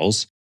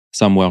Wales.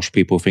 Some Welsh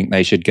people think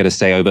they should get a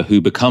say over who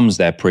becomes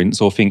their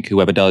prince, or think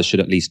whoever does should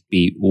at least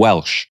be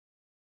Welsh.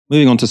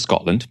 Moving on to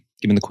Scotland,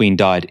 given the Queen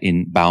died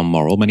in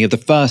Balmoral, many of the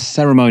first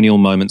ceremonial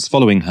moments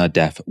following her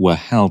death were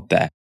held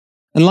there.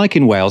 And like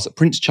in Wales,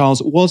 Prince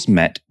Charles was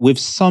met with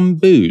some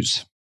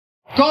boos.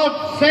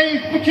 God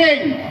save the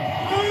King!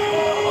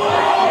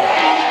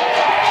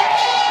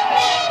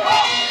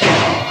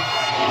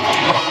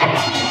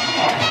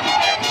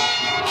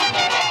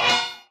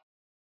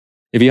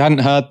 If you hadn't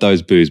heard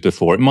those boos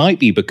before, it might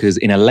be because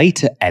in a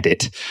later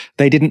edit,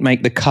 they didn't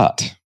make the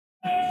cut.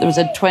 There was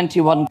a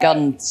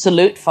 21-gun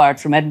salute fired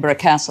from Edinburgh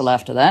Castle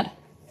after that.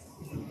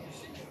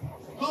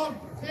 God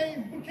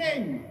save the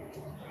King!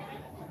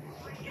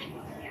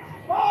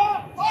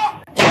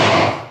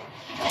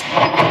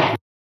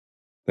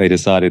 They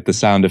decided the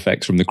sound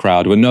effects from the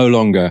crowd were no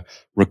longer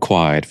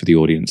required for the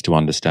audience to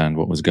understand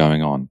what was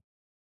going on.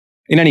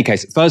 In any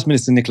case, First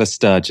Minister Nicola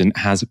Sturgeon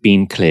has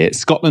been clear.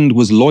 Scotland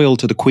was loyal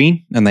to the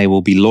Queen, and they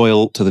will be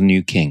loyal to the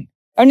new King.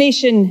 Our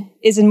nation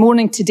is in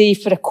mourning today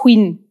for a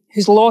Queen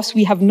whose loss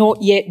we have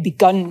not yet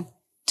begun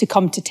to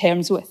come to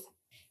terms with.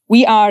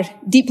 We are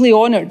deeply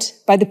honoured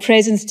by the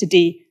presence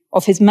today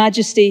of His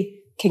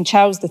Majesty King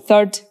Charles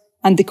III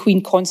and the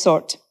Queen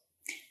Consort.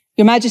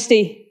 Your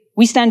Majesty,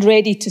 we stand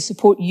ready to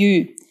support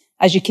you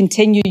as you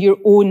continue your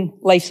own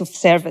life of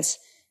service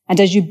and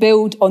as you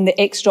build on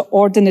the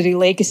extraordinary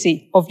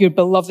legacy of your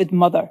beloved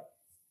mother,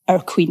 our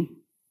Queen.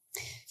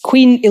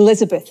 Queen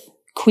Elizabeth,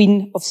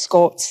 Queen of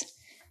Scots,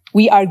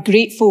 we are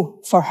grateful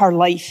for her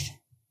life.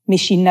 May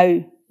she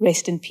now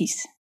rest in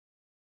peace.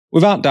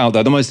 Without doubt,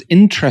 though, the most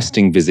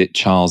interesting visit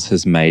Charles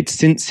has made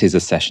since his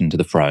accession to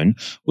the throne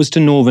was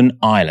to Northern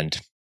Ireland.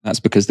 That's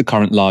because the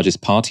current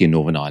largest party in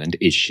Northern Ireland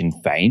is Sinn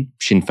Féin.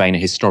 Sinn Féin are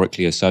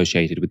historically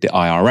associated with the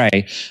IRA,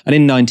 and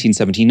in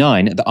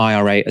 1979, the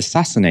IRA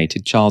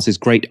assassinated Charles's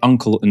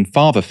great-uncle and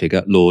father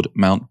figure, Lord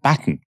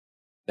Mountbatten.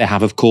 There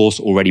have, of course,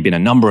 already been a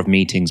number of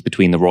meetings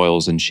between the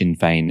royals and Sinn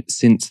Féin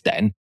since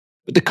then,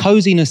 but the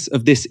coziness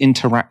of this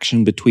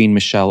interaction between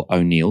Michelle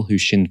O'Neill,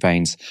 who's Sinn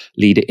Féin's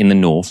leader in the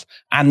north,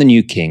 and the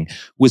new king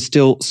was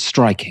still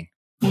striking.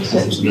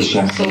 Thank you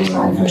so much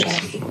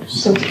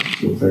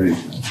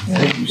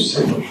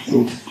for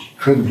the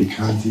incredibly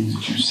kind things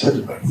that you said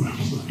about me.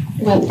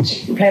 Well,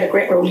 you played a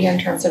great role here in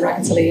terms of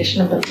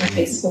reconciliation and building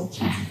peace, so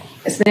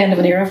it's the end of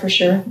an era for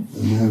sure.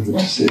 And to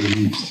say the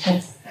least.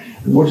 Yes.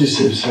 And what you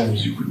said Sam,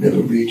 you would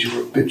never read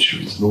your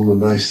obituaries and all the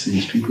nice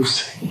things people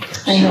say.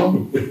 I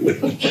know.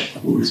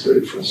 Always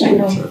very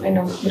frustrating. I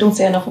know. We don't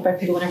say enough about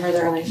people whenever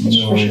they're alive. For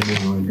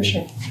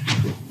sure.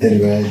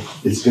 Anyway,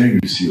 it's very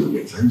good to see you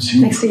again. I haven't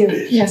seen Nice to see you.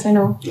 Yes, I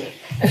know.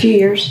 A few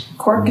years.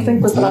 Cork, I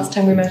think, was the last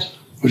time we met.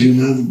 But you're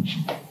now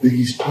the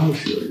biggest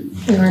party, are you?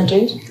 We are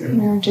indeed. We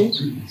are indeed.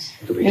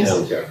 Yes.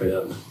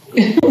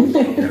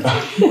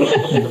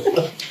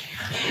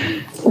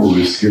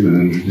 Always skill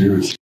and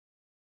ingenuity.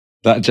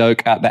 That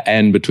joke at the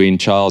end between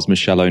Charles,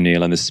 Michelle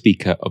O'Neill and the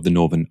Speaker of the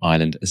Northern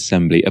Ireland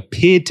Assembly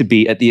appeared to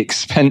be at the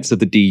expense of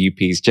the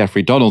DUP's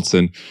Geoffrey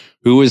Donaldson,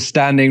 who was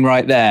standing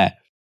right there.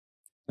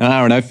 Now,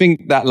 Aaron, I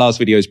think that last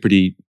video is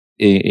pretty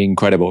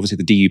incredible.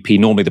 Obviously, the DUP,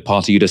 normally the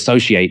party you'd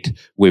associate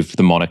with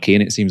the monarchy,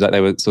 and it seems like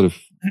they were sort of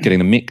getting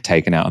the mick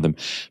taken out of them.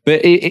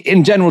 But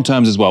in general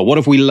terms as well, what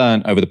have we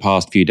learned over the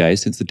past few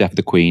days since the death of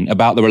the Queen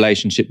about the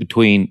relationship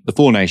between the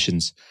four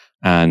nations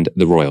and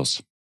the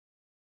royals?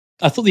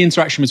 I thought the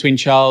interaction between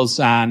Charles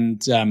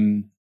and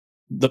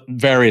the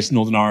various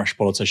Northern Irish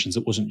politicians,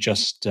 it wasn't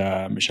just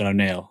Michelle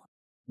O'Neill,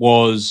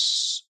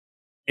 was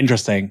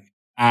interesting.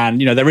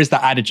 And, you know, there is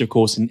that adage, of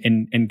course,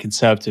 in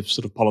conservative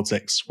sort of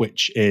politics,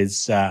 which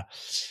is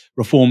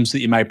reforms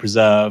that you may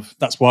preserve.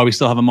 That's why we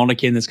still have a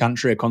monarchy in this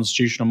country, a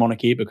constitutional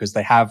monarchy, because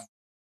they have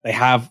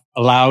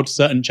allowed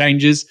certain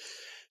changes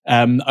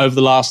over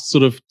the last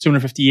sort of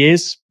 250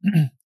 years.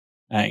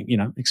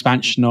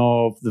 Expansion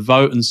of the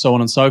vote and so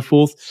on and so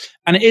forth.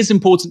 And it is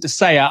important to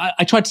say,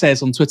 I tried to say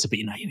this on Twitter, but,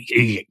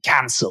 you get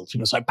cancelled.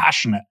 People are so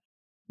passionate.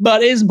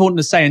 But it is important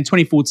to say in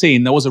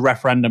 2014, there was a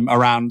referendum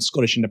around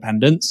Scottish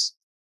independence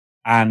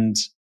and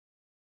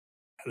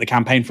the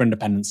campaign for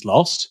independence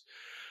lost.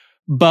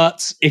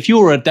 But if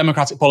you're a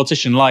democratic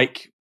politician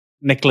like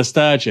Nicola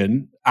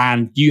Sturgeon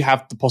and you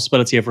have the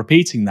possibility of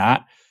repeating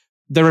that,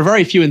 there are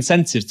very few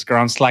incentives to go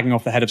around slagging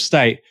off the head of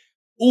state.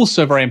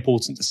 Also very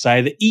important to say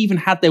that even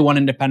had they won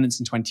independence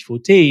in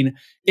 2014,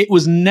 it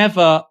was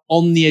never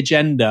on the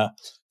agenda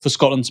for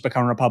Scotland to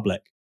become a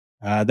republic.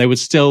 They would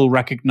still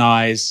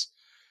recognise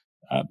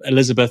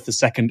Elizabeth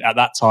II at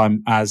that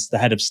time as the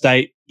head of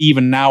state.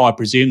 Even now, I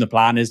presume the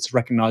plan is to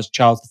recognise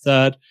Charles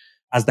III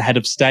as the head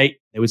of state.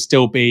 There would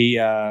still be,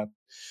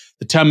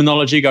 the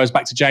terminology goes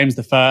back to James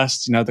I,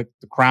 the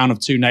crown of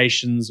two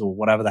nations or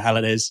whatever the hell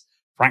it is.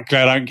 Frankly,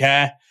 I don't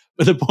care.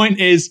 But the point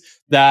is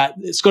that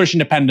Scottish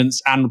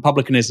independence and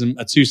republicanism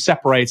are two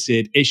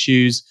separated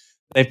issues.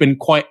 They've been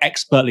quite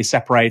expertly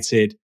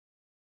separated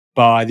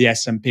by the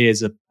SNP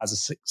as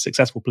a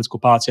successful political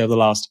party over the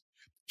last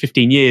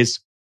 15 years.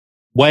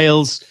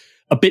 Wales,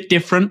 a bit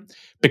different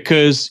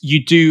because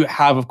you do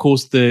have, of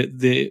course,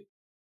 to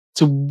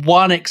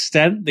one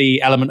extent,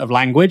 the element of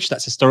language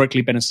that's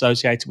historically been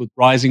associated with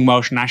rising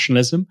Welsh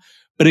nationalism.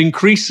 But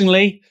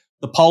increasingly,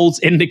 the polls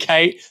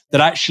indicate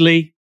that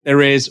actually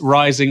there is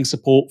rising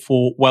support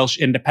for Welsh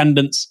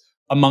independence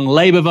among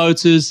Labour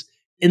voters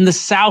in the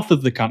south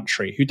of the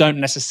country who don't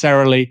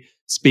necessarily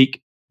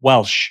speak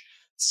Welsh.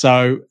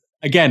 So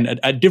again,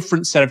 a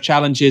different set of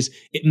challenges.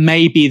 It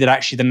may be that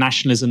actually the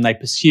nationalism they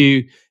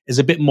pursue is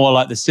a bit more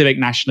like the civic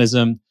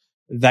nationalism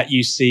that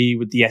you see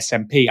with the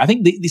SNP. I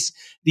think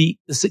the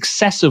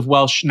success of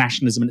Welsh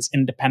nationalism and its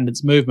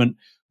independence movement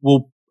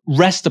will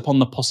rest upon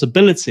the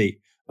possibility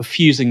of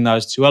fusing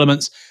those two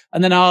elements.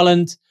 And then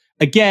Ireland,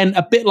 again,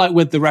 a bit like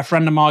with the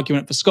referendum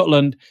argument for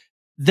Scotland,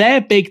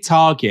 their big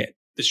target,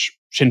 the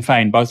Sinn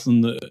Féin, both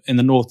in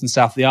the north and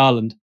south of the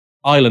island,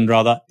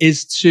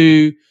 is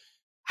to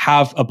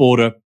have a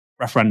border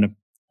referendum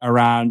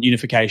around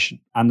unification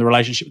and the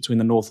relationship between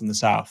the north and the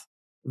south.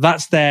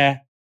 That's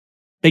their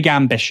big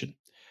ambition.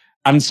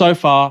 And so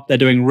far, they're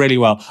doing really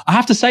well. I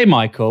have to say,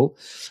 Michael,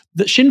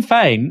 that Sinn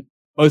Féin,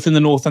 both in the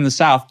north and the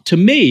south, to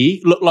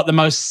me, look like the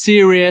most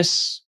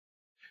serious,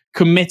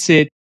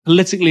 committed,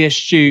 politically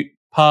astute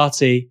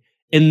party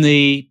in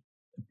the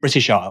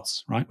British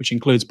Isles, right? Which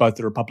includes both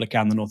the Republic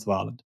and the North of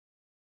Ireland.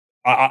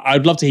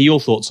 I'd love to hear your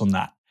thoughts on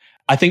that.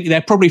 I think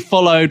they're probably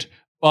followed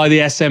by the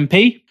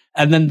SNP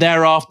and then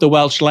thereafter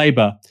Welsh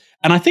Labour.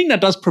 And I think that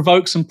does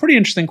provoke some pretty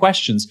interesting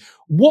questions.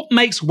 What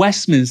makes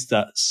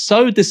Westminster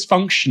so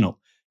dysfunctional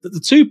that the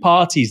two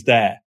parties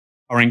there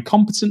are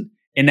incompetent,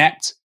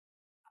 inept,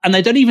 and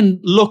they don't even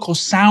look or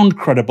sound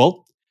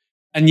credible?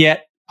 And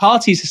yet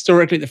parties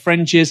historically at the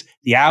fringes,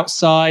 the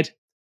outside,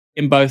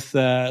 in both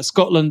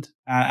Scotland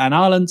and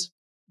Ireland,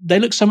 they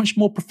look so much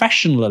more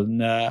professional.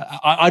 And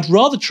I'd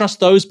rather trust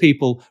those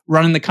people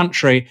running the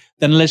country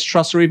than Liz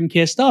Truss or even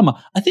Keir Starmer.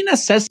 I think that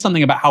says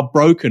something about how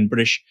broken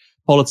British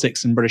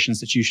politics and British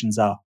institutions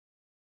are.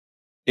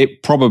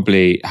 It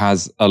probably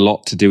has a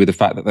lot to do with the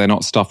fact that they're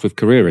not stuffed with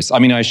careerists. I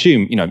mean, I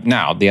assume,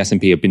 now the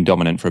SNP have been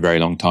dominant for a very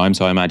long time.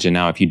 So I imagine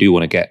now if you do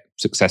want to get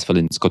successful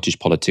in Scottish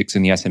politics,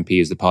 then the SNP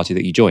is the party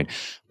that you join.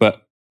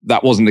 But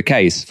that wasn't the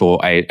case for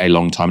a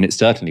long time, and it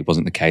certainly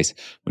wasn't the case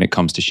when it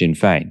comes to Sinn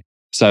Féin.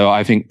 So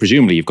I think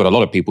presumably you've got a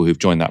lot of people who've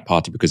joined that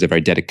party because they're very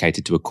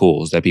dedicated to a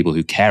cause. They're people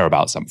who care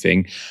about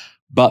something,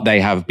 but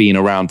they have been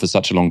around for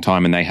such a long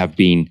time and they have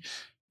been,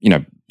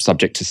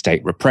 subject to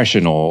state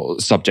repression or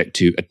subject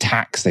to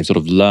attacks. They've sort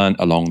of learned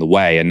along the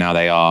way, and now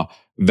they are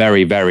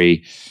very,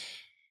 very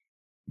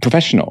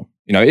professional.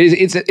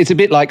 It's a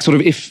bit like sort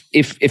of if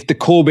the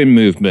Corbyn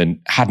movement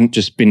hadn't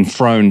just been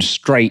thrown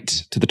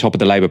straight to the top of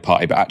the Labour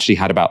Party, but actually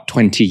had about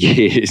 20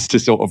 years to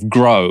sort of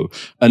grow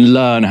and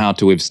learn how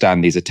to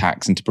withstand these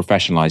attacks and to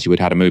professionalise, you would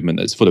have had a movement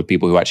that's full of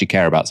people who actually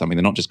care about something.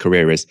 They're not just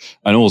careerists.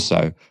 And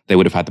also they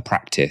would have had the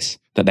practice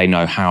that they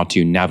know how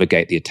to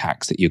navigate the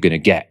attacks that you're going to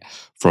get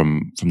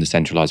from the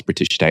centralised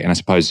British state. And I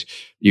suppose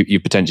you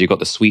potentially got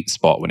the sweet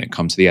spot when it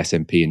comes to the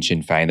SNP and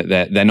Sinn Féin,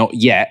 that they're not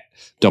yet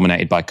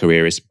dominated by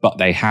careerists, but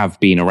they have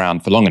been around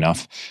for long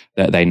enough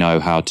that they know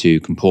how to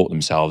comport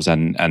themselves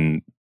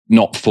and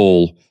not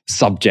fall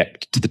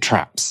subject to the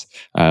traps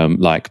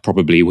like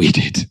probably we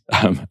did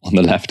on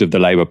the left of the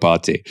Labour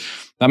Party.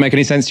 That make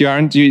any sense to you,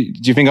 Aaron? Do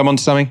you think I'm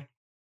onto something?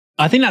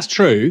 I think that's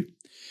true,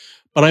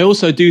 but I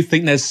also do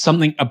think there's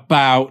something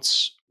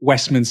about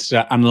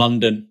Westminster and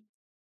London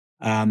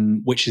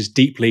which is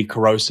deeply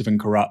corrosive and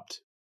corrupt.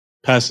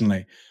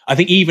 Personally, I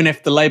think even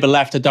if the Labour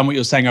left had done what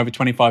you're saying over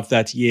 25,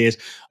 30 years,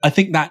 I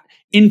think that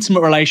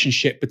intimate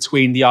relationship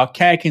between the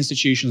archaic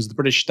institutions of the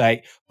British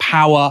state,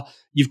 power,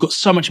 you've got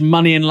so much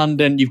money in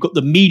London, you've got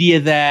the media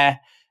there,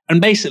 and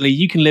basically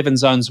you can live in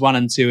zones 1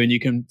 and 2 and you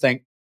can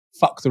think,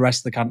 fuck the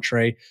rest of the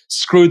country,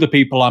 screw the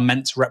people I'm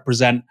meant to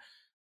represent.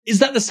 Is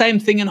that the same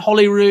thing in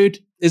Holyrood?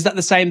 Is that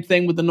the same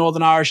thing with the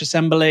Northern Irish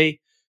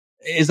Assembly?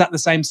 Is that the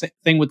same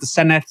thing with the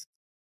Senedd?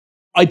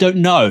 I don't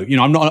know.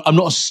 I'm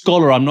not a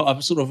scholar. I'm not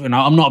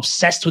I'm not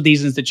obsessed with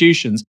these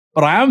institutions,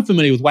 but I am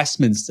familiar with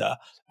Westminster.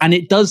 And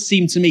it does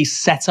seem to me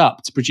set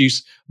up to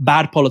produce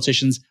bad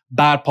politicians,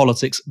 bad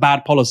politics,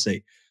 bad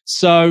policy.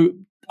 So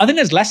I think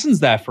there's lessons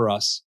there for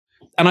us.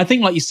 And I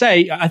think, like you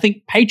say, I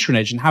think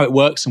patronage and how it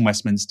works in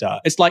Westminster,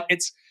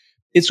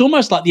 it's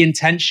almost like the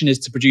intention is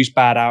to produce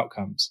bad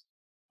outcomes.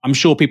 I'm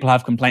sure people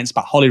have complaints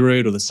about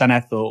Holyrood or the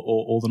Senedd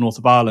or the North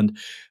of Ireland.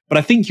 But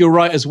I think you're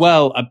right as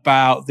well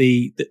about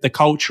the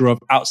culture of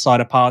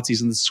outsider parties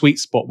and the sweet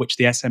spot which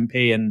the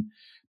SNP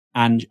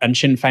and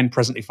Sinn Féin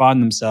presently find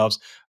themselves.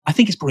 I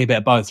think it's probably a bit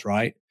of both,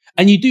 right?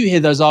 And you do hear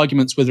those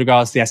arguments with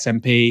regards to the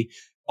SNP.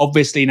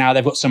 Obviously, now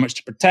they've got so much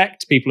to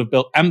protect. People have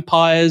built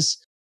empires.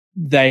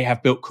 They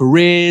have built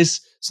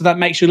careers. So that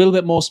makes you a little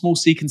bit more small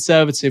C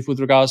conservative with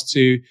regards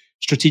to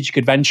strategic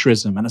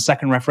adventurism and a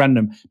second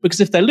referendum. Because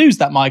if they lose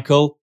that,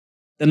 Michael,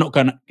 they're not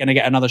going to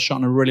get another shot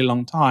in a really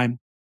long time.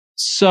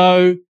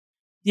 So,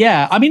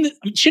 yeah, I mean,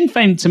 Sinn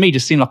Féin to me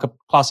just seemed like a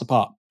class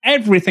apart.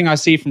 Everything I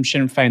see from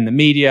Sinn Féin, the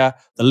media,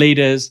 the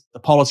leaders, the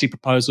policy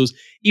proposals,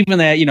 even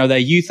their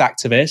youth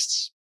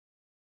activists,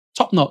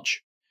 top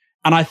notch.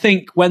 And I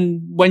think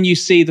when you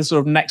see the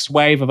sort of next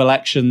wave of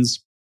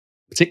elections,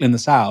 particularly in the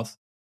South,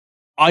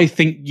 I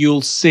think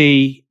you'll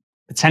see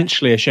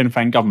potentially a Sinn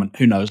Féin government,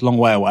 who knows, long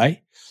way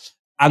away.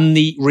 And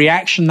the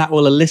reaction that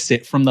will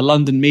elicit from the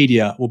London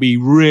media will be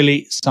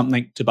really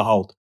something to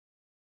behold.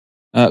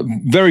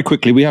 Very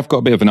quickly, we have got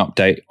a bit of an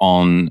update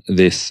on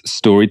this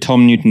story.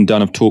 Tom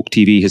Newton-Dunn of Talk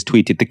TV has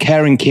tweeted, "The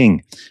caring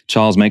king.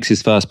 Charles makes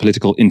his first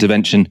political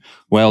intervention.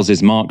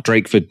 Wales's Mark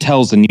Drakeford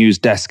tells the news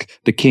desk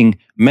the king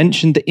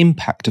mentioned the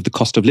impact of the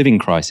cost of living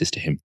crisis to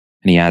him.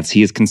 And he adds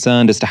he is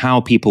concerned as to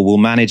how people will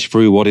manage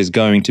through what is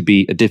going to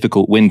be a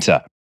difficult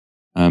winter."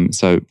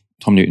 So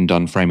Tom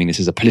Newton-Dunn framing this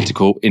as a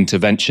political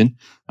intervention.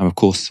 And of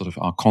course, sort of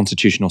our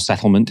constitutional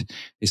settlement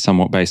is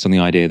somewhat based on the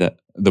idea that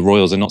the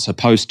royals are not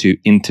supposed to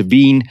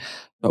intervene.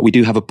 But we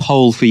do have a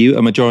poll for you.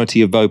 A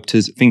majority of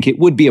voters think it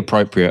would be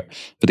appropriate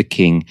for the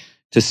king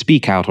to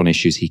speak out on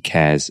issues he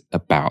cares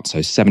about. So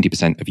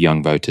 70% of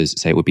young voters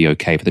say it would be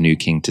okay for the new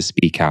king to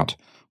speak out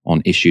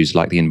on issues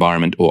like the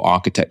environment or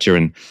architecture,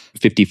 and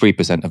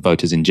 53% of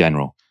voters in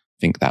general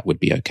think that would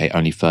be okay.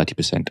 Only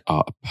 30%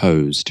 are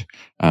opposed,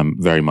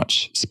 very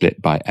much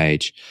split by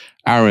age.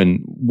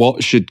 Aaron,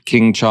 what should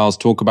King Charles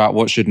talk about?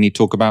 What shouldn't he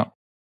talk about?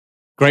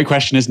 Great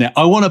question, isn't it?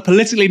 I want a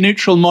politically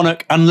neutral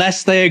monarch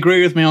unless they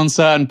agree with me on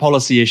certain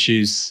policy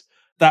issues.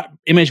 That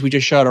image we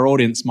just showed our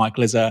audience,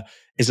 Michael, is a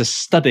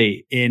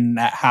study in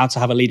how to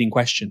have a leading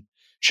question.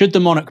 Should the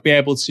monarch be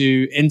able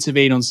to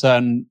intervene on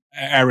certain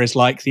areas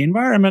like the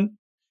environment?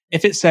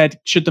 If it said,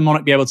 should the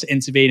monarch be able to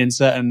intervene in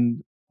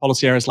certain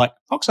policy areas like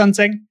fox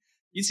hunting?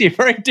 You see a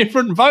very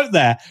different vote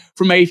there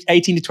from 18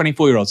 to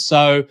 24-year-olds.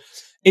 So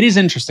it is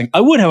interesting. I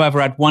would, however,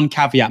 add one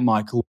caveat,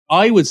 Michael.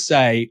 I would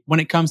say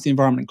when it comes to the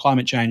environment and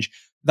climate change,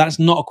 that's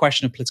not a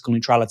question of political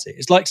neutrality.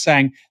 It's like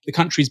saying the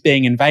country's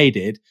being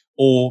invaded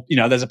or,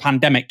 there's a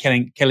pandemic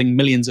killing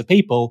millions of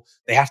people.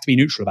 They have to be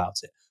neutral about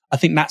it. I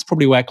think that's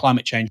probably where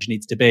climate change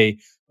needs to be.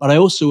 But I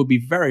also would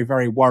be very,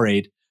 very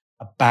worried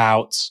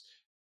about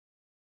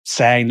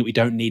saying that we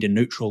don't need a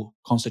neutral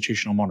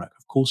constitutional monarch.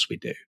 Of course we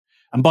do.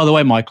 And by the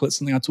way, Michael, it's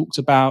something I talked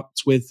about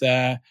with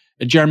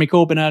Jeremy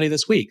Corbyn earlier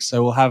this week.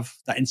 So we'll have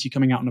that interview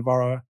coming out on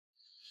Navarro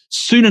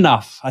soon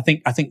enough. I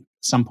think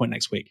some point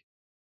next week.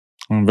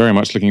 I'm very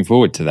much looking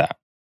forward to that.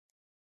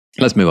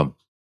 Let's move on.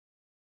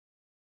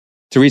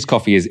 Therese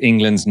Coffey is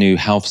England's new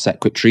health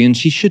secretary, and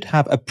she should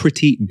have a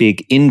pretty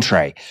big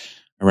in-tray.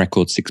 A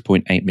record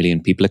 6.8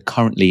 million people are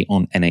currently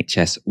on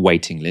NHS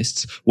waiting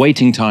lists.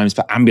 Waiting times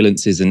for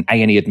ambulances and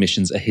A&E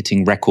admissions are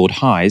hitting record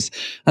highs,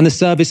 and the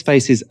service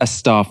faces a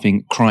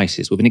staffing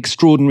crisis with an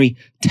extraordinary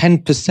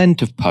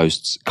 10% of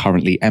posts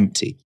currently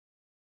empty.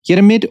 Yet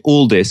amid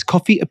all this,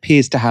 Coffey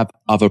appears to have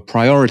other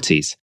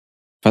priorities.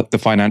 But the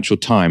Financial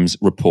Times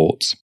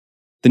reports,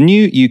 the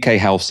new UK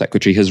Health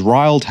Secretary has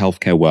riled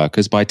healthcare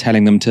workers by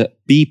telling them to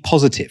be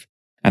positive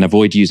and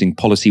avoid using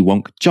policy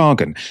wonk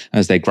jargon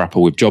as they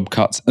grapple with job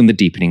cuts and the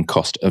deepening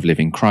cost of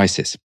living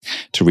crisis.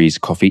 Therese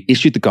Coffey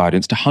issued the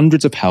guidance to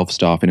hundreds of health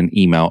staff in an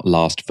email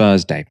last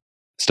Thursday.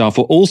 Staff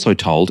were also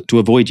told to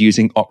avoid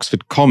using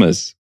Oxford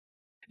commas.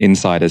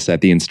 Insiders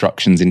said the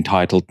instructions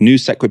entitled New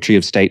Secretary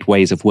of State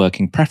Ways of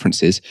Working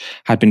Preferences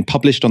had been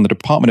published on the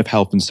Department of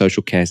Health and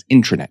Social Care's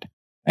intranet.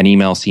 An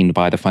email seen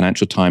by the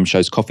Financial Times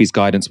shows Coffey's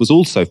guidance was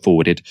also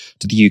forwarded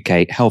to the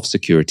UK Health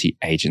Security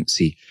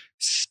Agency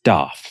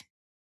staff.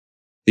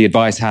 The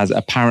advice has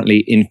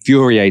apparently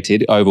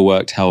infuriated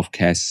overworked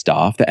healthcare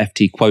staff. The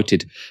FT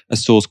quoted a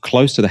source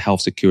close to the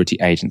Health Security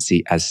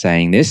Agency as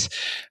saying this.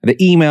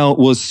 The email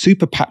was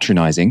super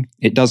patronising.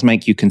 It does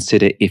make you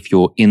consider if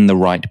you're in the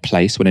right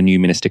place when a new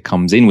minister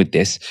comes in with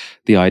this.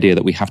 The idea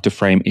that we have to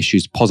frame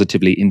issues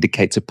positively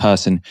indicates a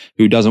person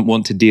who doesn't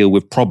want to deal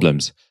with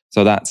problems.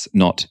 So that's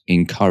not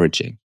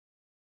encouraging.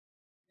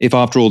 If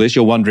after all this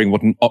you're wondering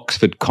what an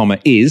Oxford comma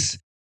is,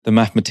 the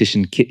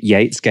mathematician Kit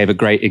Yates gave a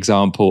great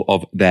example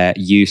of their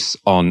use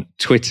on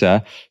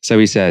Twitter. So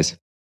he says,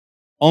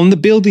 on the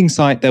building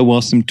site there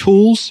were some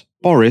tools,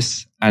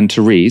 Boris and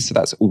Therese, so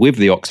that's with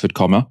the Oxford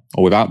comma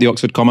or without the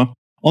Oxford comma.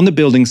 On the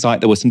building site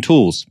there were some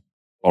tools.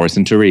 Boris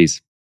and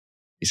Therese.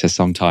 He says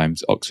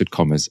sometimes Oxford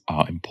commas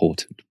are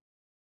important.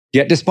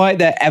 Yet despite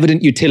their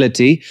evident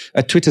utility,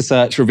 a Twitter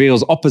search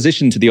reveals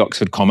opposition to the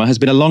Oxford comma has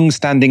been a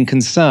long-standing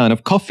concern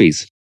of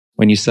Coffee's.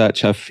 When you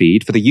search her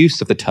feed for the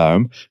use of the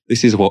term,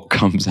 this is what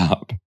comes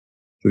up.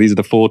 So these are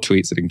the 4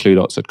 tweets that include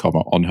Oxford comma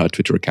on her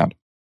Twitter account.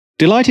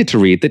 Delighted to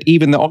read that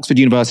even the Oxford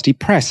University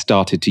Press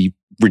started to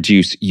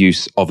reduce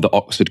use of the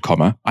Oxford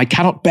comma. I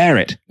cannot bear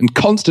it and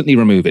constantly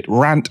remove it.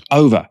 Rant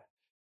over.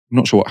 I'm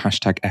not sure what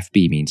hashtag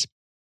FB means.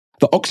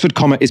 The Oxford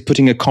comma is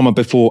putting a comma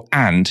before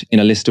and in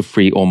a list of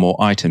 3 or more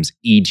items,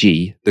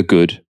 e.g. the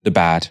good, the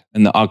bad,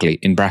 and the ugly,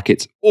 in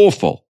brackets,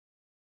 awful.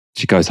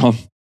 She goes on.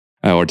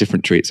 Or a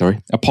different tweet, sorry.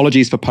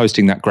 Apologies for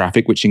posting that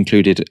graphic, which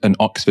included an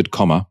Oxford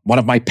comma, one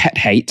of my pet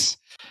hates.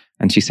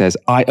 And she says,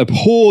 I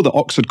abhor the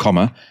Oxford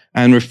comma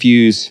and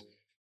refuse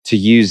to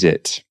use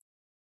it.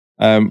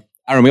 Aaron,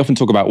 we often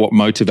talk about what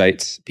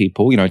motivates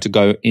people, to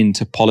go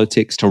into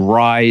politics, to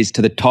rise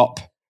to the top,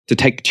 to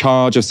take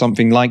charge of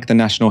something like the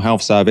National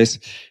Health Service.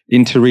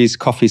 In Therese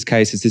Coffey's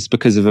case, is this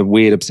because of a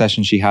weird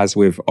obsession she has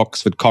with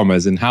Oxford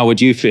commas? And how would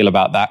you feel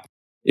about that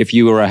if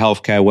you were a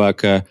healthcare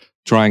worker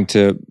trying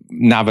to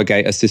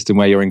navigate a system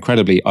where you're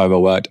incredibly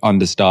overworked,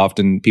 understaffed,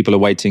 and people are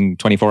waiting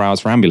 24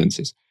 hours for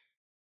ambulances?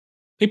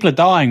 People are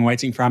dying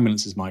waiting for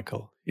ambulances,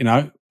 Michael.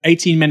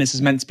 18 minutes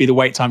is meant to be the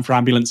wait time for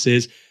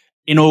ambulances.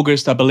 In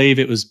August, I believe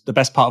it was the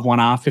best part of 1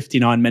 hour,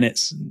 59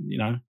 minutes,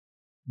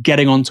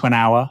 getting on to an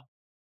hour.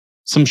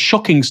 Some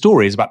shocking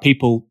stories about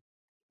people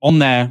on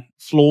their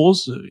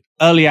floors,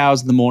 early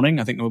hours of the morning.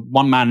 I think there was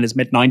one man in his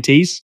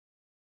mid-90s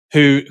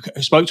who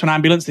spoke to an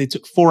ambulance. They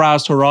took 4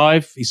 hours to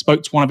arrive. He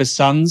spoke to one of his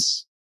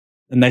sons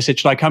and they said,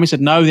 should I come? He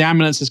said, no, the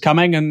ambulance is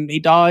coming, and he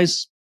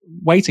dies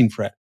waiting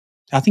for it.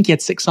 I think he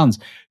had 6 sons.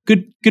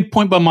 Good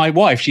point by my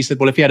wife. She said,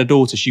 well, if he had a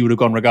daughter, she would have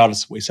gone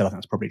regardless of what he said. I think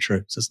that's probably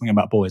true. Says something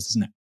about boys,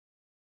 doesn't it?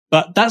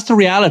 But that's the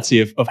reality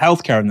of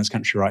healthcare in this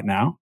country right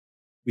now.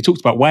 We talked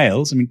about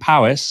Wales. I mean,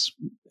 Powys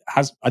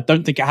I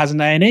don't think it has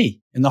an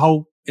A&E in the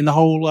whole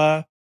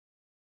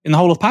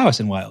of Powys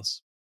in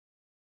Wales.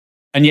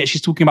 And yet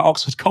she's talking about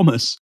Oxford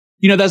commas.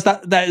 There's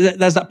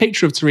that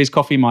picture of Therese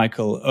Coffey,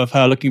 Michael, of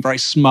her looking very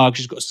smug.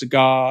 She's got a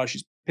cigar.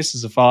 She's pissed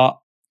as a fart.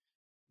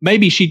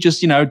 Maybe she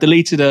just,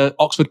 deleted a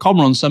Oxford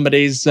comma on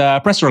somebody's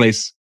press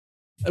release.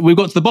 We've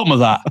got to the bottom of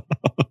that.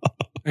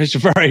 It's a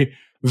very,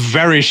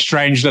 very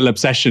strange little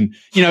obsession.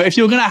 If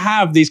you're going to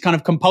have these kind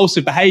of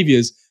compulsive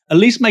behaviors, at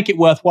least make it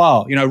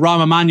worthwhile.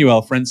 Rahm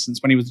Emanuel, for instance,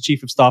 when he was the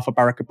chief of staff of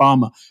Barack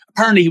Obama,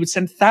 apparently he would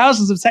send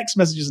thousands of text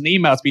messages and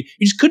emails to me.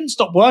 He just couldn't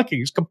stop working.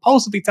 He was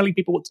compulsively telling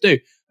people what to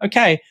do.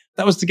 Okay,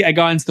 that was to get a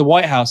guy into the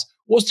White House.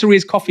 What's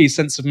Therese Coffey's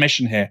sense of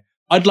mission here?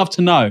 I'd love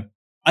to know.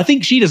 I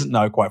think she doesn't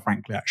know, quite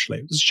frankly, actually.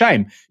 It's a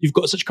shame. You've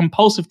got such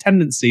compulsive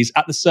tendencies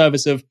at the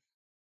service of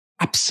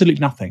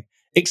absolutely nothing,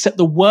 except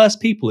the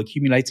worst people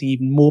accumulating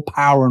even more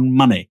power and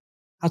money.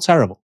 How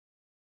terrible.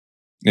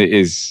 It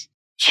is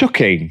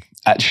shocking,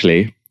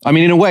 actually. I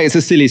mean, in a way, it's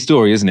a silly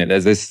story, isn't it?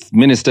 There's this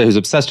minister who's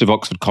obsessed with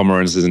Oxford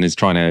commas and is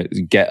trying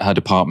to get her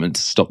department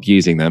to stop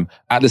using them.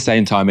 At the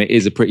same time, it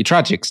is a pretty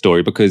tragic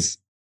story because,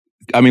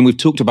 we've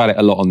talked about it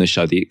a lot on this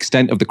show. The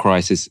extent of the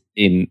crisis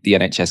in the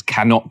NHS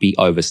cannot be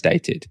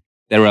overstated.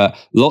 There are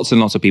lots and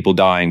lots of people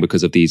dying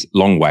because of these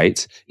long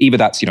waits. Either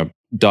that's,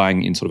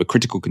 dying in sort of a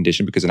critical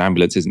condition because an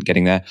ambulance isn't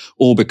getting there,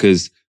 or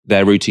because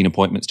their routine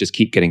appointments just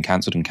keep getting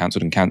cancelled and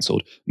cancelled and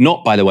cancelled.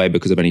 Not, by the way,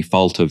 because of any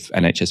fault of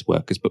NHS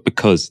workers, but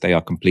because they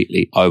are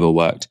completely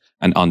overworked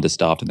and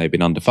understaffed and they've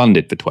been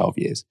underfunded for 12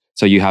 years.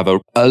 So you have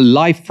a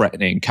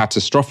life-threatening,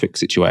 catastrophic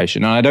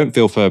situation. And I don't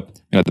feel for,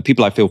 the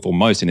people I feel for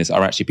most in this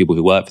are actually people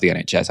who work for the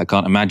NHS. I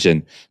can't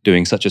imagine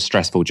doing such a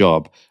stressful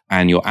job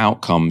and your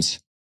outcomes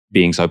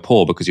being so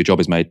poor because your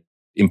job is made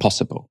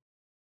impossible.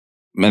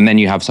 And then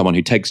you have someone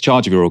who takes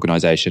charge of your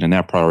organization and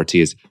their priority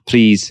is,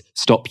 please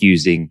stop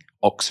using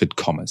Oxford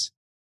commas.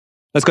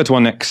 Let's go to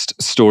our next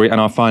story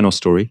and our final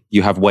story.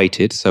 You have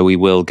waited, so we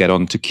will get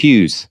on to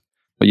queues.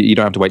 But you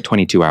don't have to wait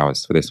 22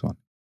 hours for this one.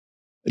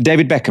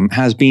 David Beckham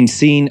has been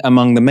seen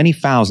among the many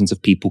thousands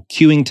of people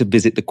queuing to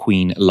visit the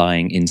Queen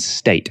lying in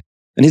state.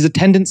 And his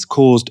attendance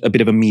caused a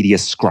bit of a media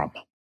scrum.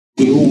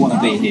 We all want to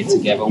be here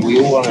together.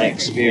 We all want to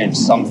experience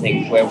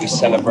something where we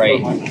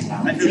celebrate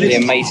the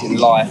amazing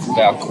life of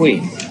our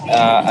Queen.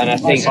 And I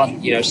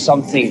think,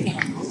 something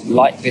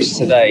like this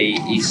today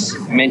is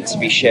meant to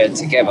be shared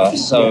together.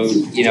 So,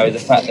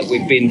 the fact that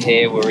we've been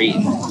here, we're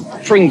eating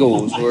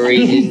Pringles, we're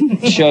eating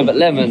sherbet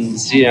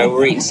lemons,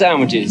 we're eating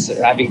sandwiches,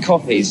 having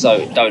coffee,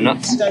 so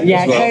donuts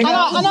yeah, as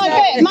well. And I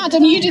bet,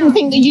 Madam, you didn't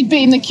think that you'd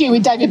be in the queue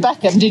with David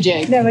Beckham, did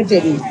you? No, I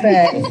didn't,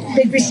 but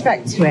big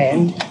respect to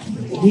him.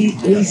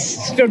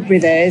 He's stood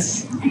with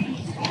us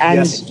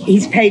and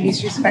he's paid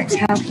his respects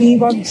how he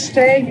wants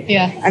to.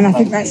 Yeah. And I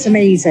think that's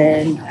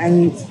amazing.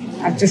 And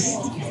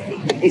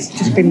it's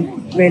just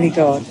been really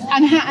good.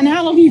 And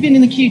how long have you been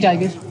in the queue,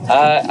 David?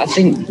 I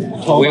think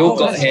we all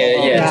got here,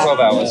 12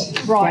 hours.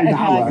 Right,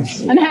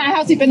 okay. And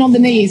how's it been on the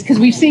knees? Because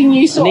we've seen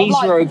you sort knees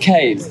of like... were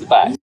okay at the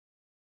back.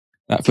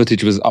 That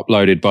footage was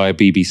uploaded by a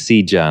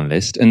BBC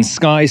journalist, and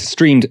Sky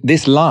streamed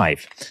this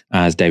live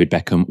as David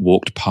Beckham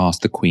walked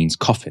past the Queen's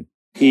coffin.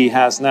 He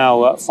has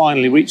now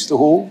finally reached the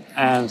hall,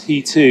 and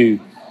he too,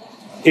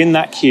 in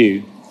that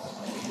queue,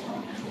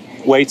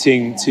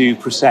 waiting to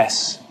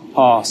process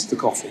past the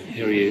coffin.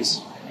 Here he is.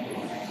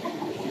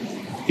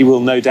 He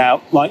will no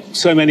doubt, like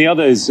so many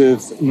others,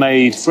 have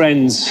made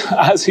friends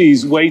as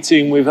he's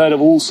waiting. We've heard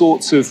of all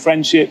sorts of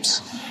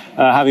friendships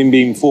having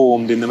been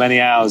formed in the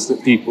many hours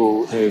that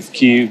people have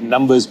queued,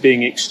 numbers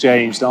being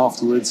exchanged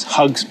afterwards,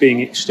 hugs being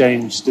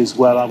exchanged as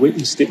well. I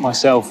witnessed it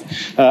myself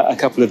a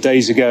couple of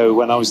days ago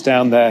when I was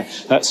down there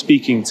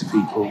speaking to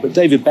people. But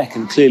David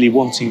Beckham clearly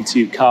wanting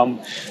to come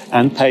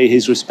and pay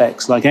his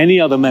respects like any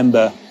other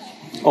member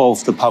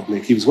of the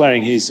public. He was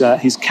wearing his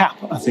cap,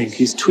 I think,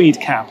 his tweed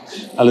cap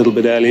a little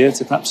bit earlier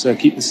to perhaps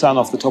keep the sun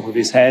off the top of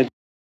his head.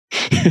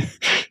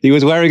 He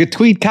was wearing a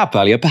tweed cap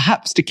earlier,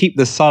 perhaps to keep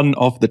the sun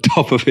off the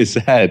top of his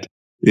head,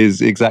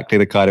 is exactly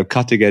the kind of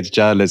cutting-edge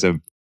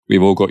journalism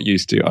we've all got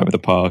used to over the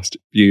past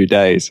few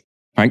days.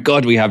 Thank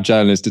God we have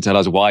journalists to tell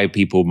us why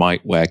people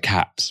might wear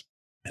caps.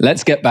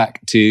 Let's get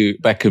back to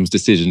Beckham's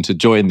decision to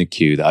join the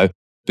queue, though,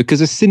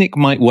 because a cynic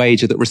might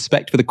wager that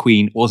respect for the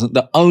Queen wasn't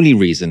the only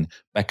reason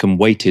Beckham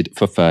waited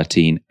for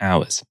 13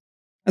 hours.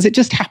 As it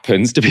just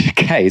happens to be the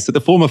case that the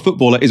former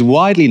footballer is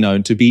widely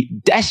known to be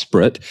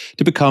desperate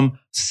to become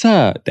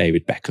Sir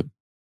David Beckham.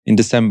 In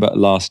December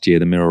last year,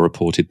 the Mirror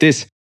reported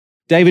this.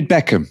 David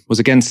Beckham was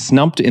again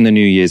snubbed in the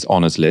New Year's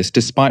honours list,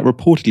 despite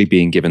reportedly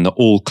being given the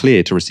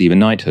all-clear to receive a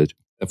knighthood.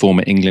 The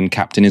former England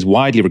captain is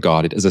widely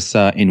regarded as a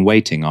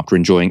Sir-in-waiting after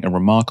enjoying a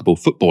remarkable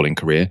footballing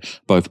career,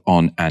 both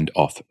on and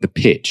off the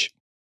pitch.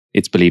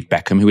 It's believed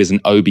Beckham, who is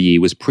an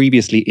OBE, was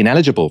previously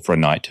ineligible for a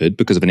knighthood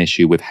because of an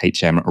issue with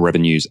HM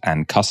Revenues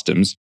and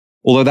Customs.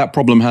 Although that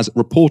problem has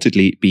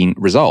reportedly been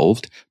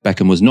resolved,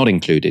 Beckham was not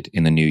included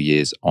in the New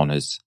Year's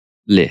honours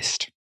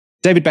list.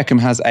 David Beckham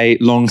has a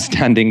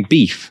long-standing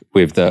beef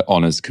with the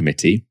Honours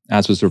Committee,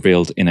 as was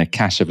revealed in a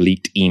cache of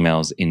leaked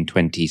emails in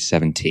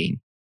 2017.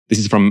 This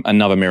is from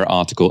another Mirror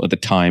article at the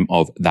time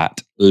of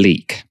that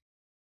leak.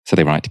 So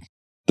they write,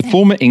 the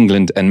former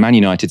England and Man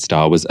United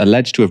star was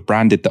alleged to have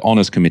branded the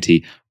Honours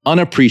Committee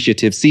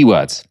unappreciative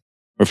C-words,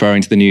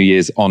 referring to the New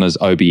Year's Honours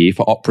OBE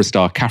for opera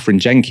star Catherine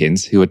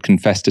Jenkins, who had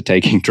confessed to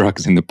taking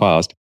drugs in the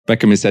past.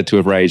 Beckham is said to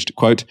have raged,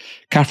 quote,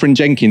 Catherine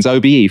Jenkins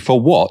OBE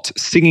for what?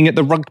 Singing at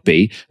the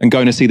rugby and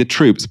going to see the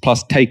troops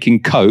plus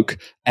taking coke?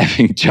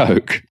 Effing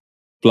joke.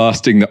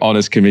 Blasting the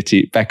Honours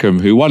Committee, Beckham,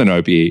 who won an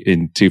OBE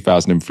in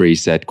 2003,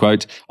 said,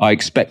 quote, I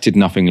expected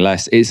nothing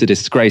less. It's a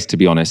disgrace, to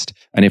be honest.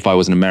 And if I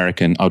was an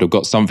American, I would have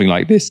got something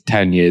like this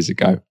 10 years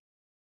ago.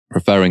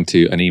 Referring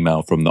to an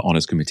email from the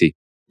Honours Committee,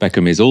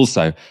 Beckham is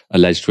also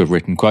alleged to have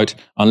written, quote,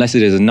 unless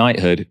it is a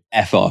knighthood,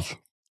 F off.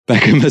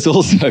 Beckham has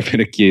also been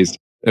accused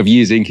of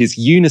using his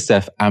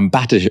UNICEF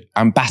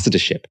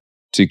ambassadorship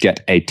to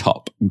get a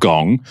top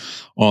gong.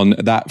 On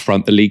that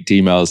front, the leaked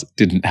emails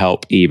didn't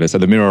help either. So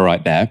the Mirror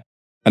right there.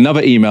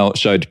 Another email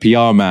showed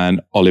PR man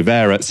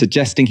Oliveira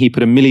suggesting he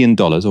put $1 million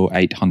or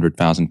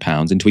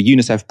 £800,000 into a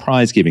UNICEF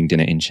prize-giving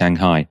dinner in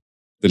Shanghai.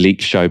 The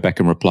leaked show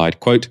Beckham replied,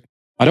 quote,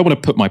 I don't want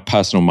to put my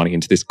personal money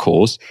into this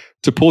cause.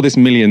 To pour this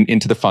million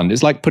into the fund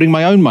is like putting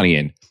my own money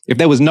in. If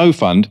there was no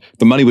fund,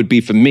 the money would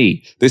be for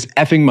me. This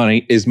effing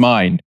money is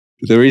mine.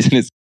 The reason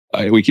it's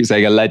we keep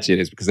saying alleged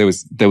is because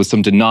there was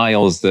some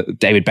denials that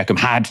David Beckham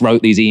had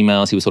wrote these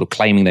emails. He was sort of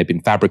claiming they'd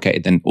been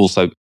fabricated. Then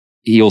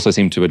he also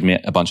seemed to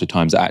admit a bunch of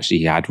times that actually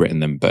he had written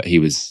them, but he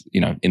was,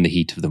 in the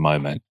heat of the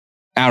moment.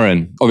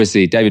 Aaron,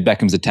 obviously David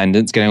Beckham's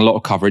attendance, getting a lot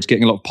of coverage,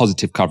 getting a lot of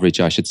positive coverage,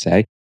 I should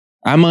say.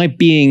 Am I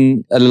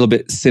being a little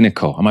bit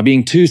cynical? Am I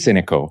being too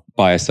cynical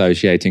by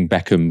associating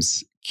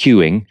Beckham's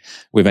queuing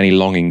with any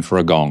longing for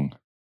a gong?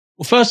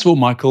 Well, first of all,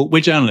 Michael,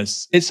 we're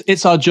journalists.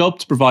 It's our job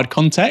to provide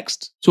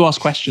context, to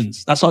ask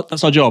questions. That's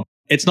our job.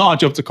 It's not our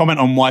job to comment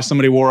on why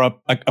somebody wore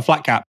a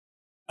flat cap.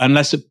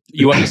 Unless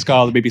you work at Sky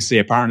or the BBC,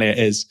 apparently it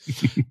is.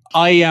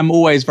 I am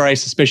always very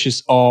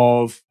suspicious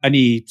of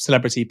any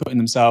celebrity putting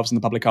themselves in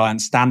the public eye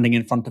and standing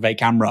in front of a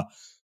camera.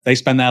 They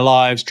spend their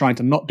lives trying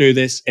to not do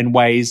this in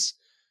ways,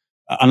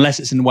 unless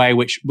it's in a way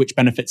which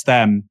benefits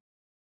them.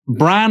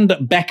 Brand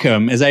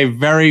Beckham is a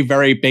very,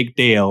 very big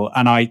deal.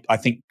 And I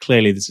think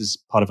clearly this is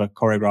part of a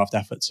choreographed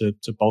effort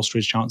to bolster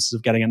his chances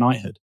of getting a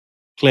knighthood.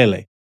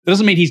 Clearly. That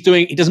doesn't mean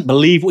he doesn't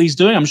believe what he's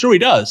doing. I'm sure he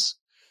does.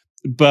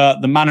 But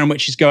the manner in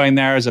which he's going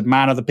there as a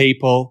man of the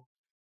people,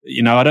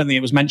 I don't think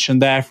it was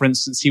mentioned there. For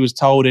instance, he was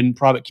told in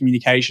private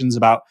communications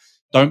about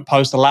don't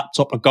post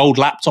a gold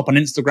laptop on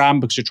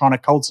Instagram because you're trying to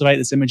cultivate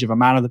this image of a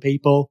man of the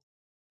people.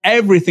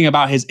 Everything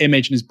about his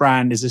image and his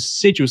brand is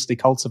assiduously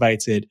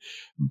cultivated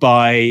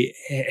by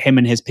him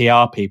and his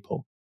PR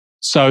people.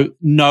 So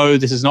no,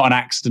 this is not an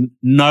accident.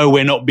 No,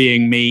 we're not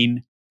being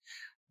mean.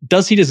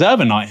 Does he deserve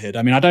a knighthood?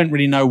 I mean, I don't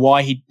really know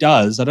why he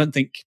does. I don't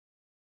think...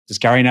 Does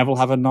Gary Neville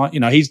have a knight?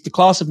 He's the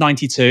class of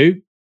 92.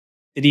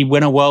 Did he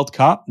win a World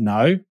Cup?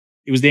 No.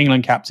 He was the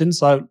England captain.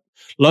 So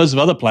loads of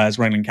other players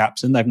were England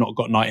captain. They've not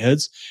got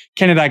knighthoods.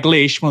 Kenny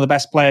Dalglish, one of the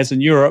best players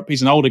in Europe.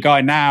 He's an older guy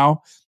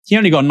now. He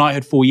only got a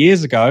knighthood 4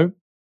 years ago.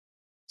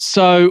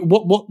 So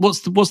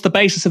what's the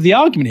basis of the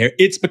argument here?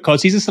 It's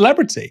because he's a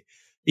celebrity.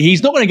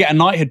 He's not going to get a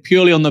knighthood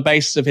purely on the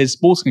basis of his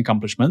sporting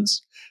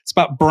accomplishments. It's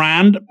about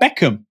brand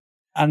Beckham.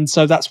 And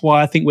so that's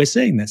why I think we're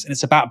seeing this. And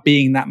it's about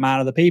being that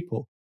man of the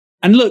people.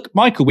 And look,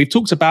 Michael, we've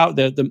talked about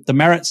the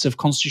merits of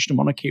constitutional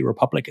monarchy,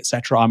 republic,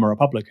 etc. I'm a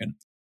Republican.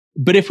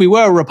 But if we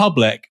were a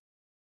republic,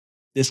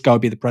 this guy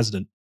would be the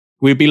president.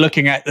 We'd be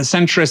looking at the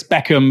centrist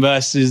Beckham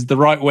versus the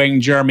right-wing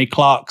Jeremy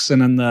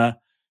Clarkson and the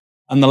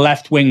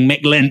left-wing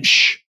Mick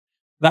Lynch.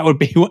 That would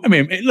be, I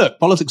mean, look,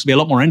 politics would be a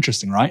lot more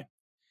interesting, right?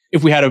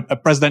 If we had a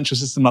presidential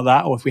system like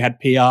that, or if we had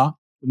PR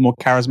with more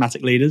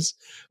charismatic leaders.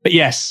 But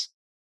yes,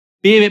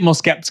 be a bit more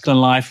skeptical in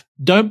life.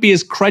 Don't be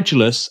as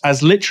credulous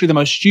as literally the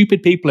most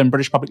stupid people in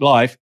British public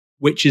life,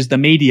 which is the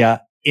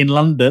media in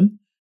London.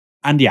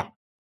 And yeah,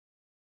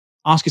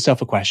 ask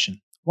yourself a question.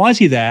 Why is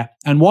he there?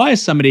 And why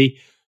is somebody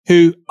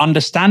who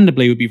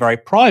understandably would be very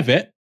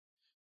private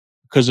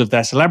because of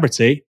their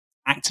celebrity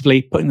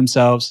actively putting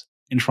themselves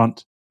in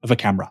front of a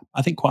camera?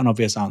 I think quite an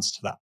obvious answer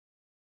to that.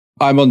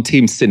 I'm on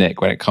Team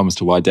Cynic when it comes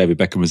to why David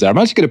Beckham was there. I'm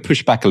actually going to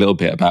push back a little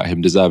bit about him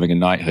deserving a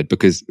knighthood,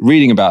 because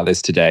reading about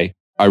this today,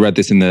 I read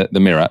this in the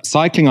Mirror.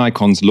 Cycling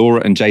icons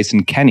Laura and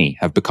Jason Kenny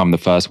have become the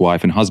first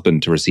wife and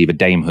husband to receive a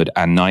damehood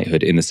and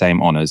knighthood in the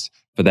same honours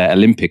for their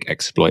Olympic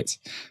exploits.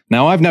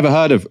 Now, I've never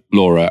heard of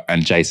Laura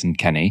and Jason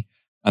Kenny,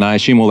 and I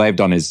assume all they've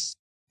done is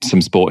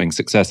some sporting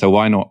success. So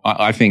why not?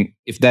 I think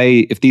if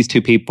these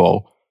two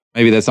people,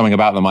 maybe there's something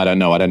about them I don't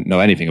know. I don't know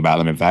anything about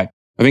them, in fact.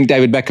 I think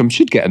David Beckham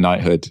should get a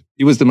knighthood.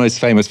 He was the most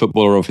famous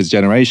footballer of his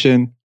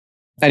generation.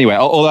 Anyway,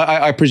 although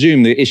I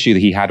presume the issue that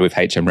he had with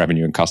HM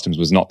Revenue and Customs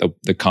was not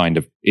the kind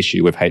of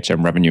issue with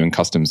HM Revenue and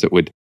Customs that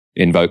would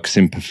invoke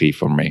sympathy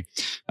from me.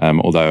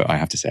 Although I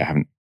have to say I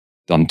haven't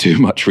done too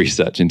much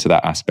research into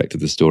that aspect of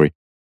the story.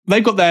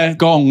 They've got their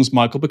gongs,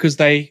 Michael, because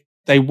they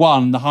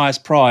won the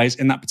highest prize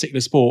in that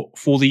particular sport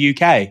for the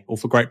UK or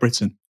for Great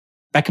Britain.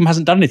 Beckham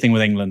hasn't done anything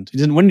with England. He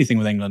didn't win anything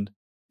with England.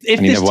 If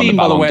and he this never team,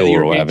 won the by the way, Ballon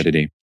d'Or or whatever, did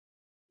he?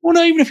 Well,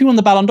 no, even if he won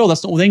the Ballon d'Or,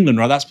 that's not with England,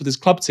 right? That's with his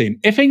club team.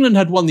 If England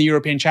had won the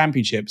European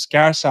Championships,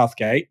 Gareth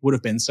Southgate would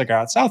have been Sir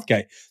Gareth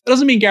Southgate. That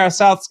doesn't mean Gareth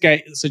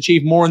Southgate has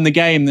achieved more in the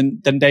game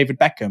than David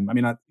Beckham. I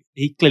mean,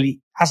 he clearly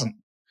hasn't.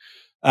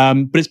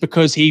 But it's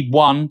because he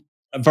won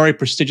a very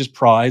prestigious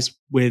prize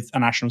with a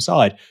national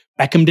side.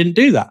 Beckham didn't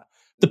do that.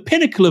 The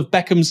pinnacle of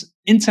Beckham's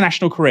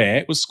international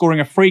career was scoring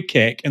a free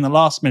kick in the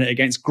last minute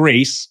against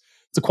Greece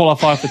to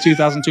qualify for the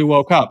 2002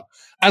 World Cup.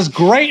 As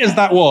great as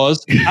that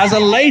was, as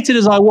elated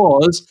as I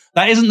was,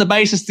 that isn't the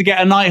basis to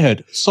get a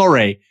knighthood.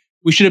 Sorry.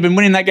 We should have been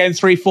winning that game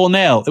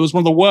 3-4-0. It was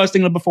one of the worst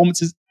England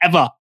performances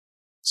ever.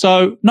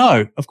 So,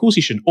 no, of course he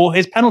shouldn't. Or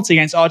his penalty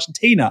against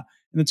Argentina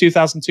in the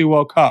 2002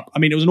 World Cup. I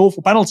mean, it was an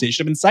awful penalty. It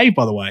should have been saved,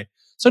 by the way.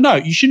 So, no,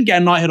 you shouldn't get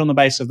a knighthood on the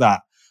basis of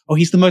that. Oh,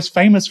 he's the most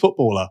famous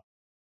footballer.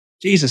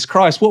 Jesus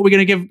Christ, what are we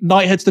going to give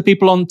knighthoods to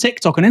people on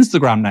TikTok and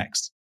Instagram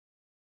next?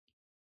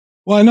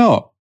 Why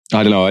not?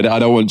 I don't know. I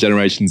don't want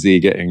Generation Z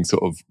getting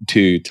sort of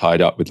too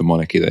tied up with the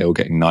monarchy that they're all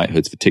getting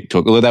knighthoods for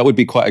TikTok. Although that would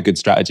be quite a good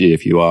strategy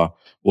if you are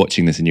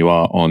watching this and you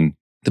are on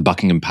the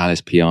Buckingham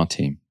Palace PR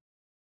team.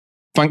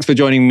 Thanks for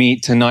joining me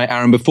tonight,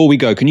 Aaron. Before we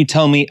go, can you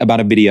tell me about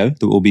a video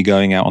that will be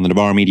going out on the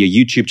Novara Media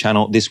YouTube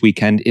channel this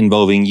weekend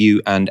involving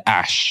you and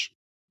Ash?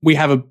 We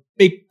have a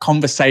big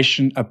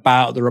conversation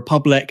about the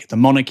Republic, the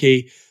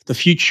monarchy, the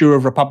future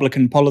of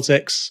Republican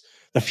politics,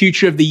 the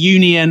future of the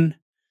Union.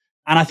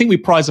 And I think we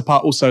prize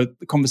apart also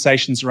the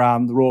conversations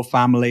around the royal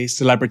family,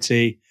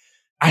 celebrity.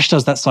 Ash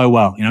does that so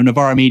well. You know,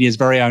 Novara Media's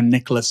very own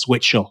Nicholas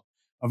Switchell,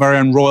 our very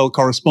own royal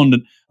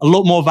correspondent. A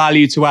lot more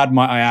value to add,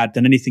 might I add,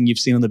 than anything you've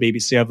seen on the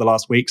BBC over the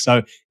last week.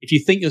 So if you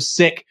think you're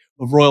sick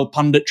of royal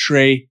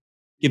punditry,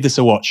 give this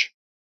a watch.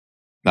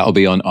 That'll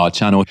be on our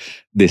channel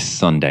this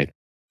Sunday.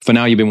 For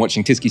now, you've been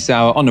watching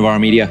TyskySour on Novara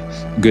Media.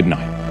 Good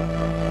night.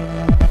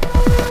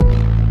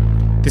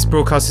 This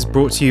broadcast is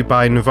brought to you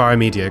by Novara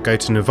Media. Go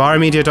to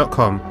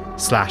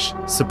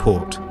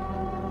novaramedia.com/support.